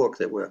this in the book,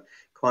 that we're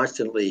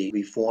constantly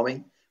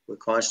reforming, we're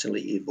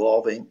constantly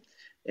evolving,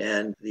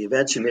 and the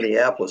events in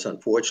Minneapolis,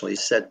 unfortunately,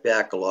 set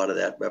back a lot of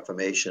that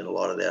reformation, a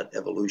lot of that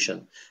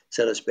evolution,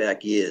 set us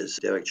back years.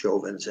 Derek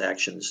Chauvin's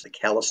actions, the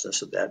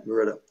callousness of that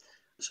murder.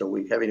 So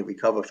we're having to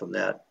recover from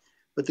that.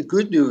 But the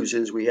good news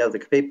is we have the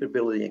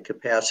capability and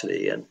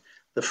capacity. And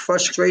the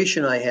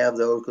frustration I have,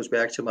 though, goes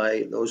back to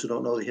those who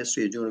don't know the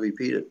history of doing and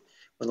repeat it.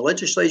 When the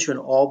legislature in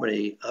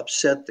Albany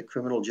upset the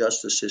criminal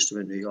justice system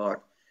in New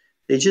York,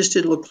 they just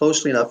didn't look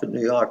closely enough at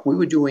New York. We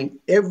were doing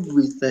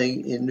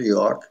everything in New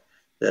York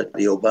that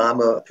the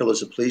Obama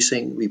Pillars of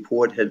Policing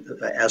report had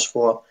asked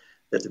for,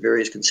 that the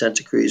various consent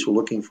decrees were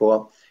looking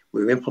for.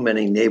 We were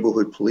implementing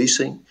neighborhood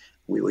policing.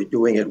 We were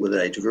doing it with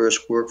a diverse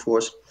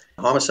workforce.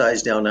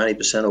 Homicides down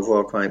 90%,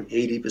 overall crime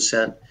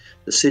 80%.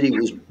 The city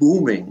was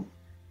booming.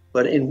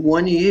 But in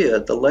 1 year,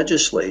 the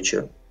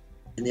legislature,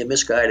 in their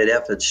misguided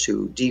efforts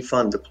to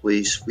defund the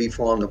police,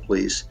 reform the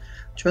police,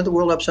 turned the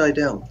world upside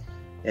down.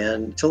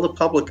 And until the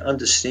public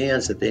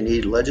understands that they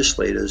need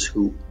legislators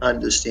who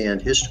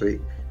understand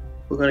history,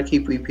 we're going to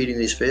keep repeating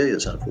these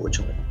failures,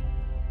 unfortunately.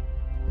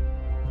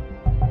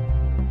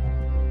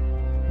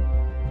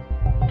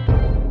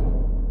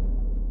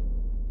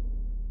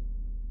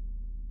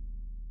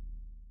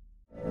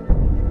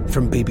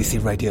 From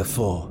BBC Radio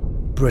 4,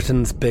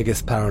 Britain's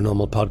biggest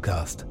paranormal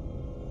podcast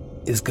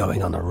is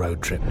going on a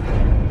road trip.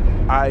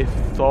 I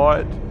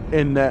thought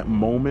in that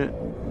moment,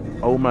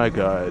 oh my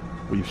God,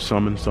 we've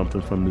summoned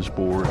something from this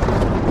board.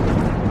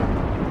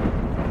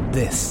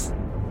 This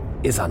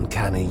is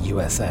Uncanny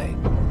USA.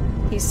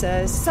 He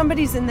says,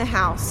 somebody's in the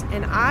house,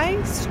 and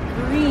I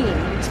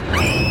screamed.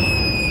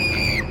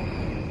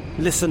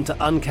 Listen to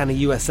Uncanny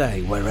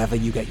USA wherever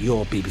you get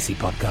your BBC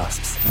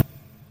podcasts,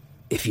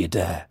 if you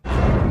dare.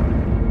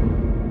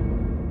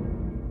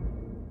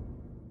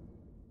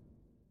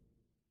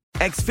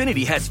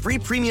 Xfinity has free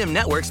premium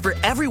networks for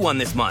everyone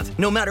this month,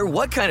 no matter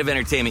what kind of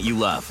entertainment you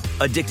love.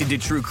 Addicted to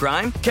true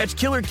crime? Catch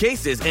killer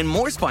cases and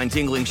more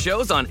spine-tingling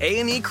shows on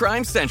A&E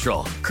Crime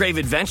Central. Crave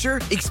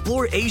adventure?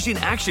 Explore Asian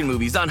action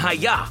movies on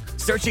Hi-YAH.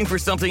 Searching for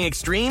something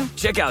extreme?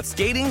 Check out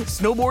skating,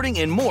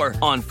 snowboarding, and more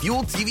on Fuel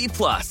TV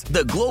Plus,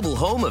 the global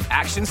home of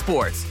action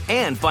sports.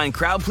 And find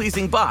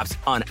crowd-pleasing bops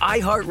on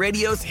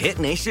iHeartRadio's Hit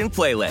Nation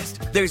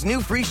playlist. There's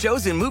new free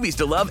shows and movies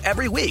to love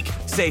every week.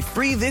 Say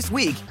free this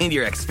week in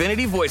your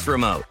Xfinity voice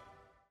remote.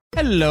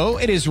 Hello,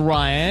 it is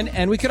Ryan,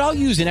 and we could all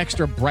use an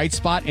extra bright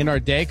spot in our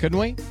day, couldn't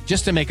we?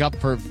 Just to make up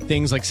for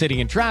things like sitting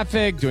in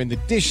traffic, doing the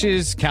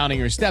dishes, counting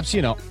your steps,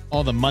 you know,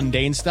 all the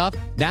mundane stuff.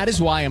 That is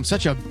why I'm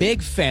such a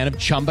big fan of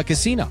Chumba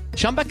Casino.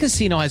 Chumba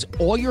Casino has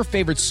all your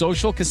favorite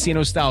social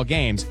casino-style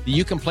games that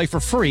you can play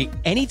for free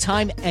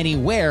anytime,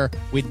 anywhere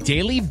with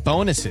daily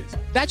bonuses.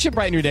 That should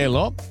brighten your day a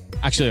little.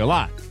 Actually, a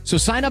lot. So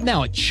sign up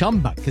now at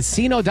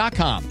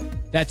ChumbaCasino.com.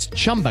 That's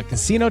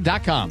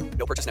ChumbaCasino.com.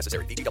 No purchase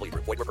necessary. VGW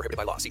Group. Void where prohibited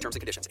by law. See terms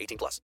and conditions.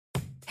 18+.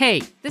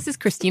 Hey, this is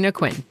Christina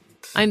Quinn.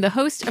 I'm the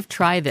host of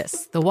Try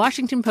This, the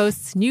Washington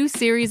Post's new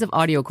series of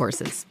audio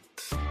courses.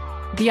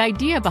 The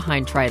idea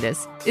behind Try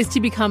This is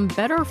to become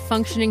better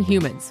functioning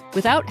humans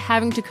without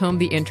having to comb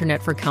the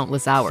internet for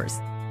countless hours.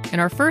 In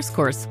our first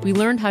course, we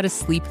learned how to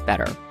sleep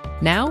better.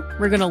 Now,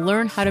 we're going to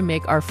learn how to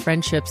make our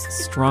friendships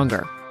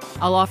stronger.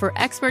 I'll offer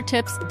expert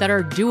tips that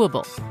are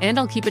doable, and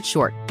I'll keep it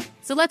short.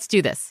 So let's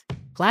do this.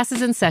 Class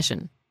is in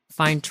session.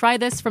 Find Try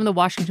This from the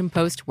Washington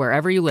Post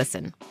wherever you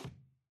listen.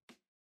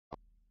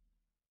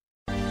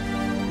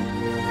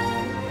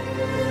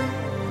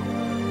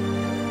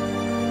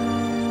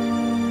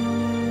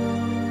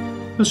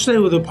 Let's stay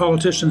with the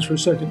politicians for a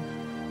second.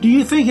 Do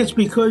you think it's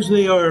because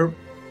they are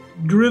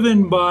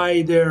driven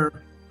by their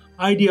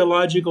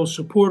ideological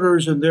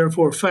supporters and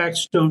therefore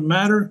facts don't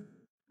matter?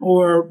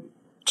 Or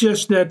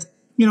just that,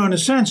 you know, in a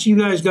sense, you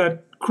guys got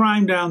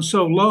crime down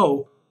so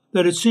low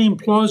that it seemed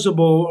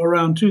plausible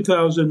around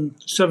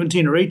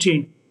 2017 or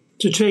 18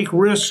 to take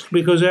risks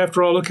because,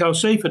 after all, look how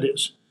safe it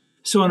is.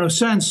 So in a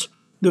sense,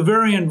 the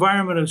very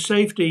environment of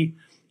safety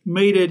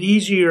made it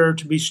easier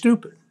to be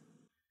stupid.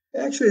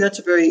 Actually, that's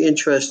a very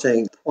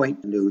interesting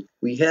point, Newt.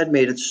 We had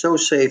made it so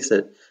safe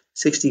that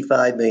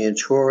 65 million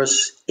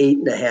tourists,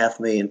 8.5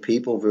 million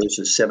people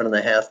versus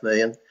 7.5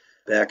 million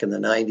back in the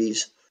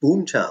 90s.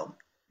 Boomtown.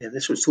 And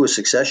this was through a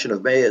succession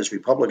of mayors,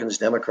 Republicans,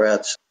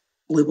 Democrats,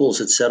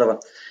 liberals,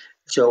 etc.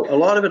 So a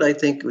lot of it, I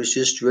think, was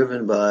just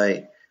driven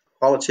by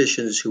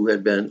politicians who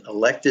had been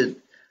elected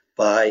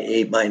by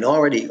a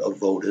minority of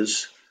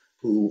voters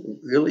who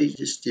really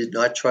just did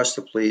not trust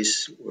the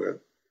police, were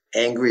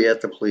angry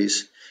at the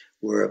police,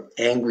 were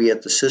angry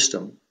at the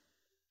system,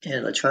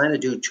 and are trying to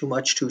do too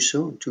much too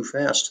soon, too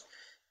fast.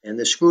 And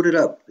they screwed it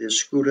up. They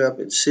screwed it up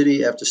in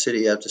city after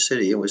city after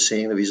city, and we're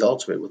seeing the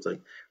results of it with the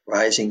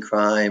rising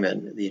crime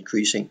and the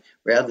increasing,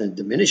 rather than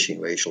diminishing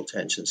racial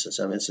tensions. In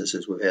some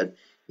instances, we've had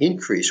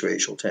increased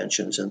racial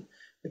tensions. And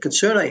the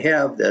concern I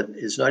have that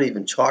is not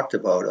even talked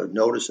about or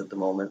noticed at the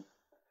moment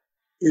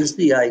is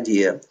the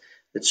idea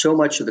that so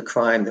much of the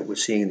crime that we're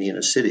seeing in the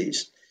inner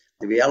cities,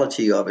 the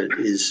reality of it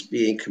is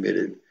being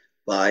committed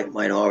by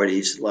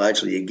minorities,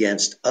 largely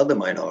against other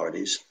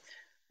minorities,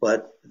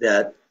 but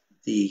that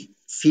the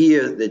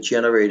fear that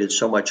generated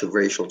so much of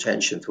racial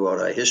tension throughout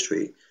our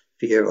history,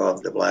 fear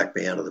of the black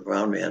man or the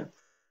brown man,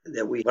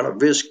 that we run a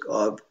risk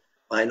of,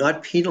 by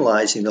not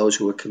penalizing those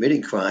who are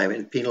committing crime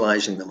and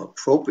penalizing them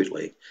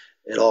appropriately,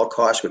 at all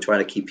costs, we're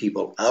trying to keep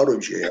people out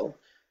of jail.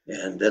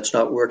 And that's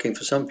not working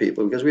for some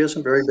people because we have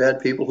some very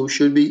bad people who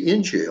should be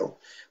in jail.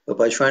 But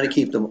by trying to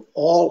keep them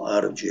all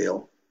out of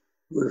jail,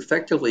 we're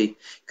effectively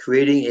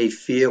creating a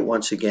fear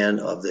once again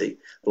of the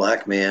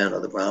black man or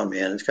the brown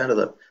man. It's kind of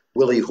the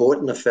Willie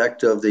Horton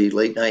effect of the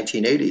late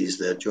 1980s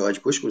that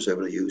George Bush was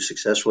able to use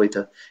successfully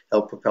to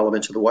help propel him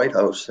into the White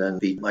House and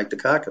beat Mike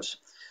Dukakis.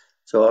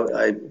 So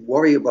I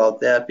worry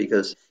about that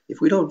because if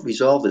we don't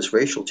resolve this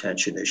racial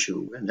tension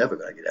issue, we're never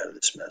going to get out of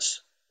this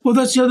mess. Well,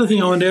 that's the other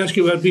thing I wanted to ask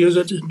you about, because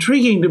it's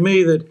intriguing to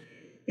me that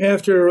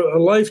after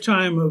a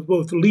lifetime of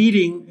both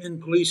leading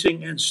in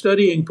policing and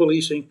studying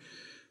policing,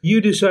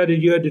 you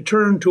decided you had to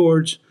turn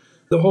towards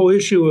the whole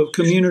issue of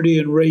community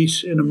and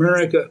race in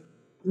America.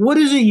 What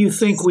is it you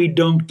think we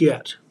don't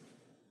get?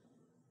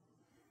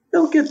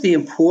 Don't get the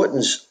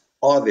importance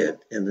of it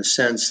in the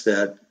sense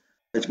that,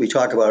 as we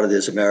talk about it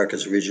as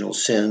America's original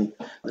sin,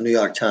 the New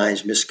York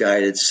Times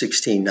misguided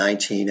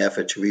 1619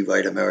 effort to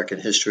rewrite American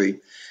history.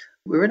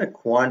 We're in a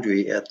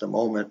quandary at the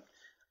moment,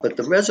 but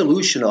the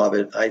resolution of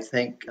it, I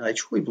think, and I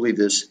truly believe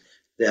this,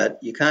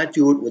 that you can't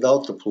do it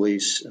without the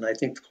police, and I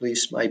think the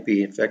police might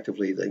be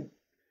effectively the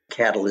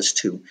catalyst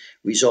to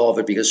resolve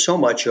it, because so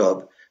much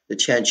of the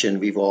tension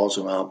revolves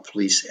around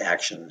police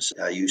actions,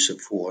 use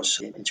of force,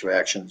 and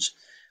interactions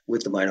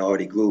with the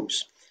minority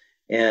groups.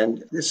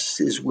 And this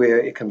is where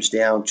it comes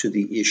down to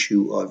the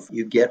issue of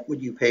you get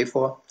what you pay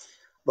for.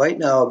 Right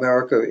now,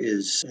 America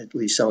is, at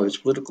least some of its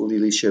political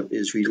leadership,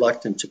 is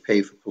reluctant to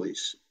pay for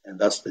police, and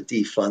thus the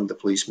defund the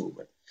police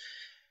movement.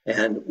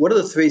 And what are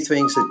the three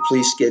things that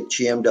police get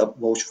jammed up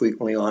most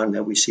frequently on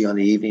that we see on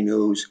the evening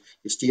news?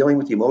 It's dealing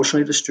with the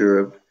emotionally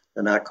disturbed,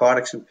 the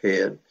narcotics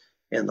impaired,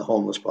 and the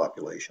homeless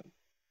population.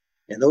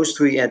 And those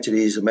three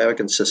entities,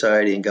 American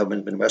society and government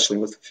have been wrestling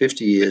with for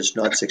 50 years,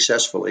 not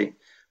successfully,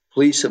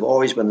 Police have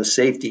always been the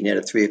safety net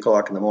at 3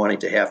 o'clock in the morning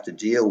to have to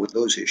deal with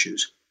those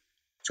issues.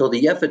 So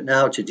the effort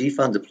now to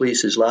defund the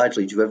police is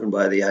largely driven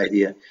by the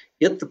idea,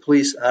 get the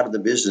police out of the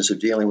business of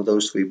dealing with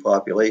those three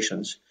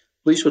populations.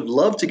 Police would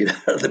love to get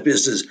out of the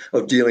business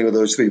of dealing with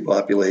those three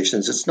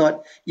populations. It's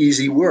not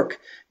easy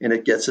work, and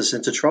it gets us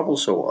into trouble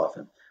so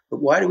often.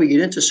 But why do we get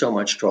into so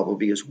much trouble?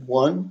 Because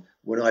one,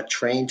 we're not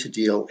trained to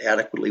deal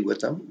adequately with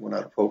them. We're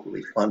not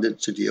appropriately funded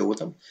to deal with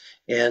them.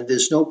 And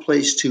there's no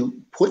place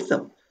to put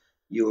them.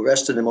 You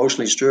arrest an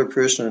emotionally disturbed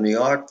person in New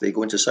York, they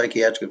go into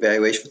psychiatric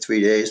evaluation for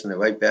 3 days, and they're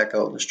right back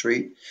out in the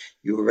street.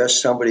 You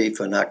arrest somebody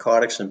for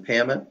narcotics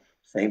impairment,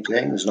 same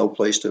thing. There's no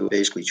place to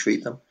basically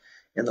treat them.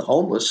 And the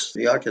homeless,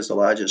 New York has the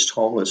largest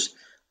homeless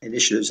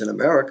initiatives in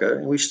America,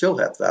 and we still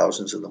have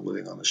thousands of them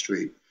living on the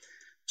street.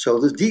 So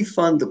the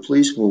defund the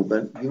police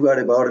movement, you write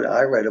about it,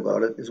 I write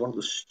about it, is one of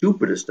the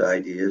stupidest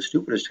ideas,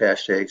 stupidest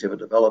hashtags ever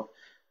developed.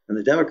 And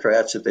the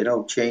Democrats, if they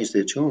don't change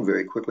their tune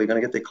very quickly, are going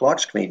to get their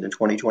clocks cleaned in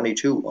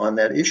 2022 on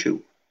that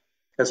issue.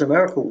 Because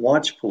America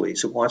wants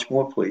police, it wants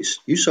more police.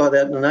 You saw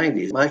that in the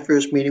 90s. My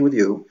first meeting with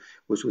you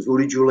was with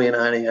Rudy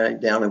Giuliani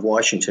down in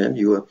Washington.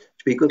 You were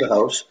Speaker of the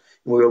House,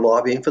 and we were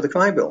lobbying for the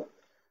crime bill.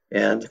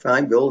 And the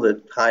crime bill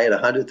that hired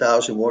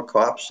 100,000 more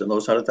cops, and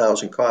those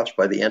 100,000 cops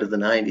by the end of the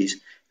 90s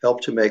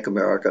helped to make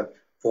America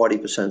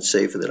 40%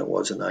 safer than it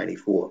was in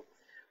 94.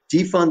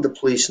 Defund the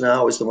police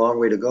now is the wrong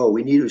way to go.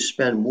 We need to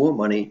spend more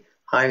money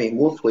hiring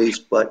more police,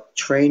 but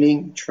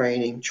training.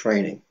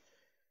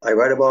 I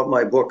write about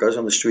my book. I was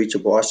on the streets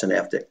of Boston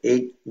after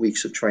 8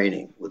 weeks of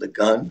training with a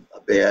gun,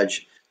 a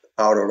badge, the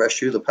power to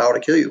arrest you, the power to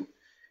kill you.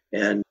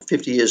 And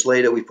 50 years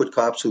later, we put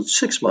cops through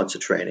 6 months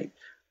of training.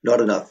 Not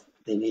enough.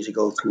 They need to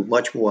go through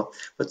much more.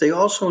 But they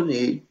also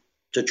need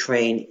to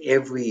train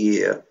every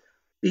year.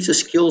 These are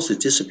skills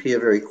that disappear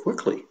very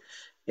quickly.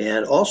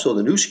 And also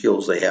the new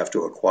skills they have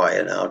to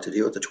acquire now to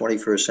deal with the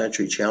 21st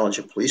century challenge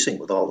of policing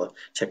with all the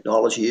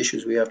technology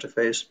issues we have to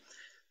face.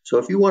 So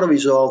if you want to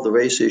resolve the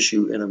race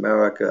issue in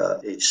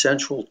America, a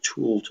central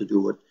tool to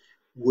do it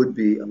would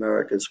be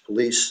America's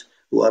police,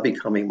 who are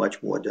becoming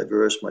much more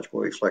diverse, much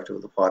more reflective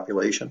of the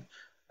population.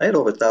 I had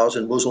over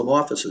 1,000 Muslim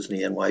officers in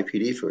the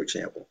NYPD, for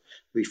example,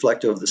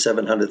 reflective of the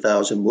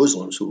 700,000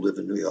 Muslims who live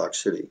in New York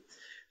City.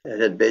 It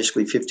had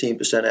basically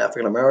 15%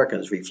 African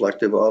Americans,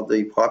 reflective of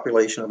the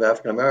population of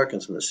African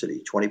Americans in the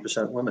city,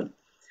 20% women.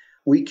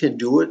 We can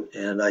do it,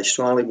 and I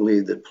strongly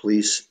believe that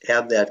police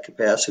have that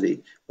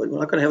capacity, but we're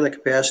not going to have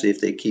that capacity if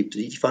they keep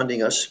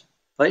defunding us.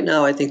 Right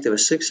now, I think there are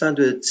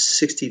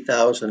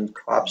 660,000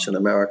 cops in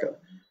America,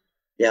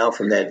 down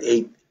from that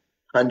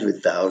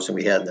 800,000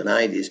 we had in the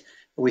 90s.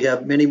 We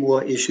have many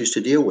more issues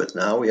to deal with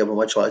now. We have a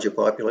much larger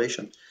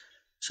population.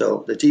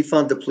 So the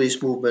defund the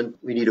police movement,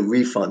 we need to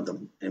refund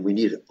them, and we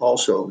need to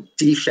also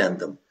defend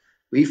them.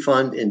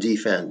 Refund and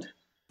defend.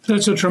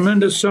 That's a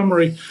tremendous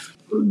summary.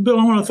 Bill,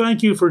 I want to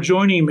thank you for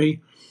joining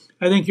me.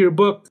 I think your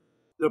book,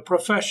 The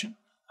Profession,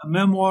 a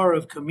memoir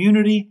of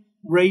community,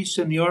 race,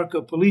 and the arc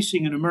of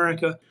policing in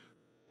America,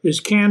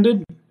 is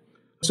candid.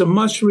 It's a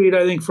must-read,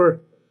 I think,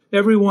 for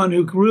everyone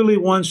who really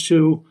wants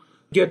to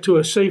get to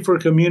a safer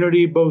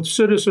community, both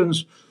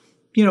citizens,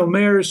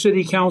 mayors,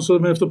 city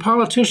councilmen. If the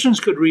politicians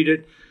could read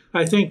it,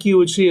 I think you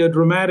would see a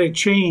dramatic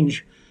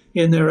change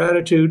in their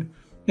attitude.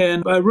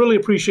 And I really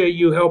appreciate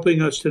you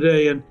helping us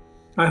today. And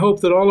I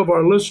hope that all of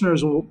our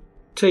listeners will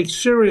take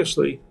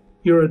seriously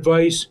your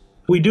advice.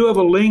 We do have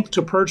a link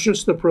to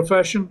purchase The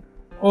Profession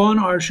on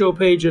our show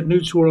page at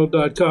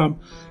newtsworld.com.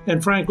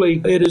 And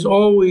frankly, it is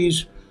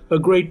always a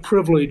great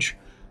privilege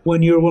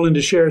when you're willing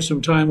to share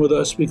some time with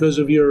us because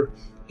of your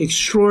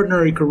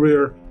extraordinary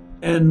career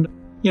and,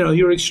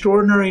 your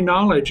extraordinary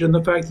knowledge and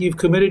the fact that you've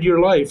committed your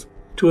life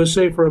to a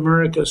safer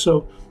America.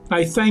 So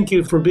I thank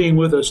you for being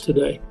with us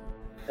today.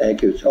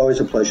 Thank you. It's always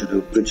a pleasure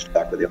to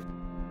talk with you.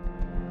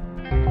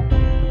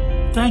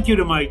 Thank you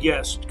to my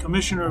guest,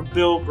 Commissioner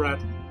Bill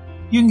Bratton.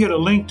 You can get a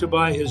link to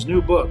buy his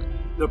new book,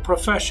 The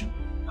Profession,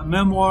 a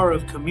memoir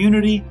of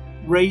community,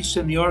 race,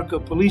 and the arc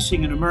of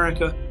policing in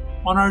America,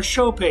 on our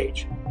show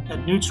page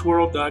at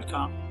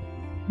newtsworld.com.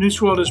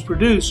 Newsworld is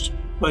produced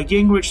by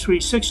Gingrich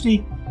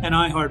 360 and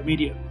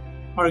iHeartMedia.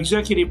 Our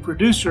executive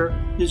producer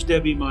is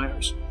Debbie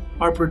Myers.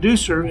 Our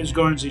producer is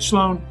Garnsey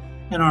Sloan,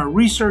 and our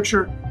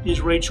researcher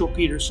is Rachel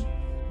Peterson.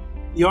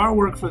 The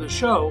artwork for the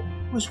show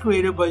was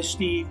created by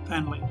Steve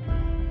Penley.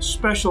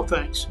 Special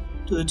thanks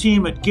to the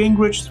team at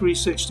Gingrich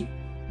 360.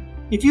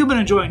 If you've been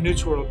enjoying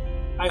Newsworld,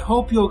 I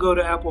hope you'll go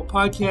to Apple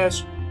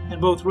Podcasts and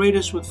both rate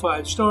us with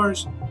 5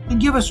 stars and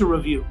give us a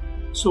review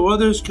so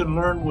others can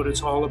learn what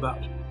it's all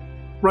about.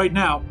 Right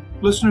now,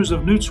 listeners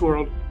of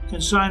Newsworld can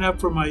sign up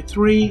for my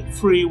 3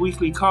 free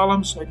weekly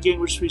columns at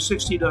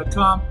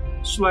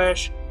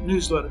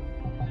gingrich360.com/newsletter.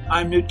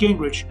 I'm Newt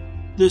Gingrich.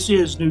 This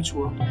is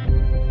Newsworld.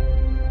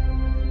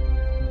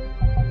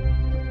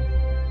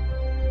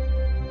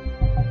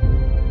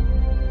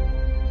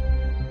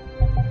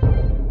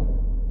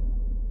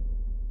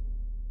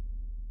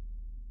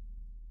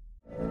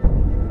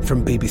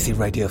 From BBC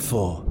Radio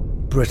 4,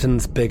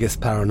 Britain's biggest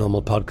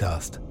paranormal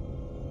podcast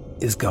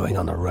is going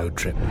on a road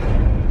trip.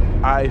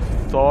 I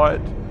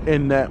thought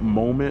in that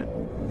moment,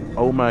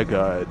 oh my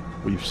God,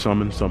 we've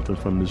summoned something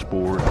from this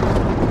board.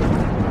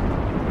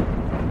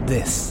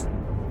 This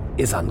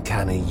is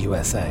Uncanny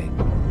USA.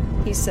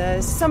 He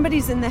says,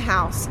 somebody's in the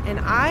house, and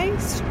I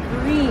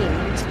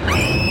screamed.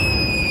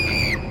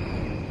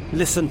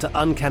 Listen to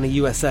Uncanny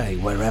USA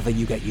wherever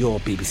you get your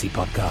BBC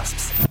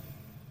podcasts,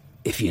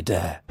 if you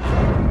dare.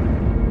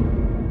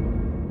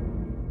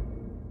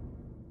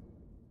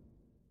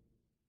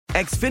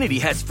 Xfinity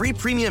has free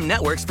premium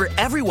networks for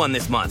everyone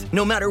this month,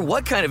 no matter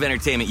what kind of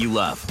entertainment you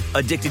love.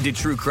 Addicted to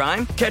true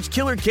crime? Catch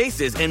killer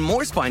cases and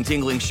more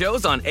spine-tingling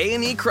shows on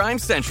A&E Crime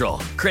Central.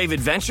 Crave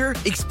adventure?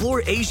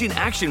 Explore Asian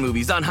action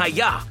movies on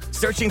Hi-YAH.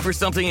 Searching for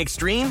something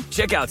extreme?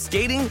 Check out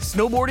skating,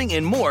 snowboarding,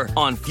 and more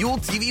on Fuel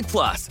TV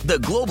Plus, the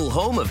global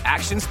home of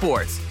action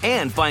sports.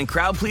 And find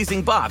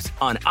crowd-pleasing bops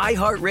on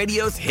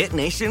iHeartRadio's Hit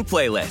Nation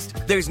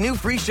playlist. There's new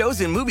free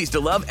shows and movies to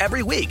love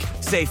every week.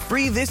 Say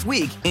free this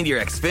week in your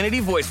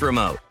Xfinity voice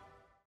remote.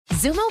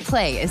 Xumo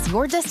Play is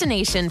your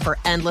destination for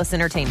endless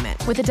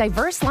entertainment. With a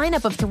diverse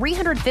lineup of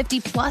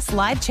 350-plus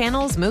live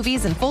channels,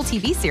 movies, and full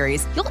TV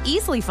series, you'll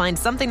easily find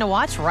something to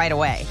watch right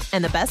away.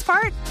 And the best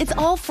part? It's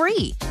all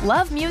free.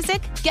 Love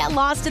music? Get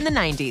lost in the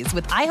 90s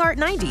with iHeart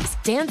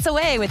 90s, dance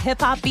away with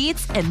hip-hop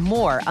beats, and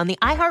more on the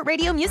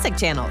iHeartRadio music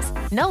channels.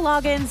 No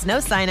logins, no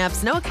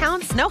signups, no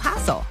accounts, no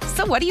hassle.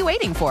 So what are you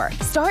waiting for?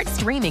 Start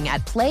streaming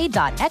at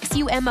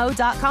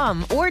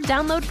play.xumo.com or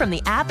download from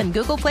the app and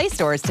Google Play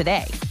stores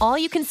today. All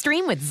you can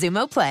stream with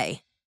Xumo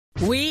Play.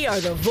 We are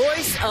the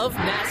voice of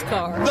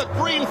NASCAR. The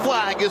green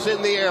flag is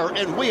in the air,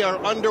 and we are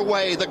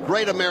underway. The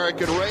Great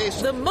American Race.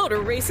 The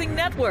Motor Racing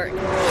Network.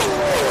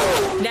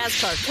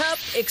 NASCAR Cup,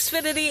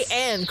 Xfinity,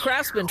 and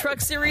Craftsman Truck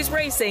Series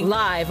Racing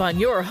live on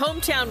your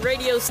hometown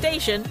radio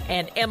station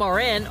and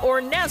MRN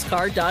or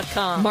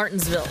NASCAR.com.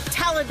 Martinsville,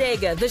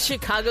 Talladega, the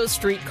Chicago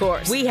Street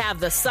Course. We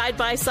have the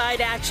side-by-side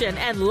action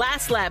and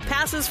last lap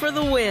passes for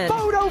the win.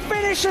 Photo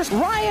finishes.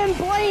 Ryan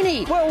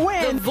Blaney will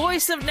win. The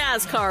voice of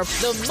NASCAR,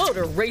 the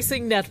Motor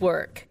Racing Network.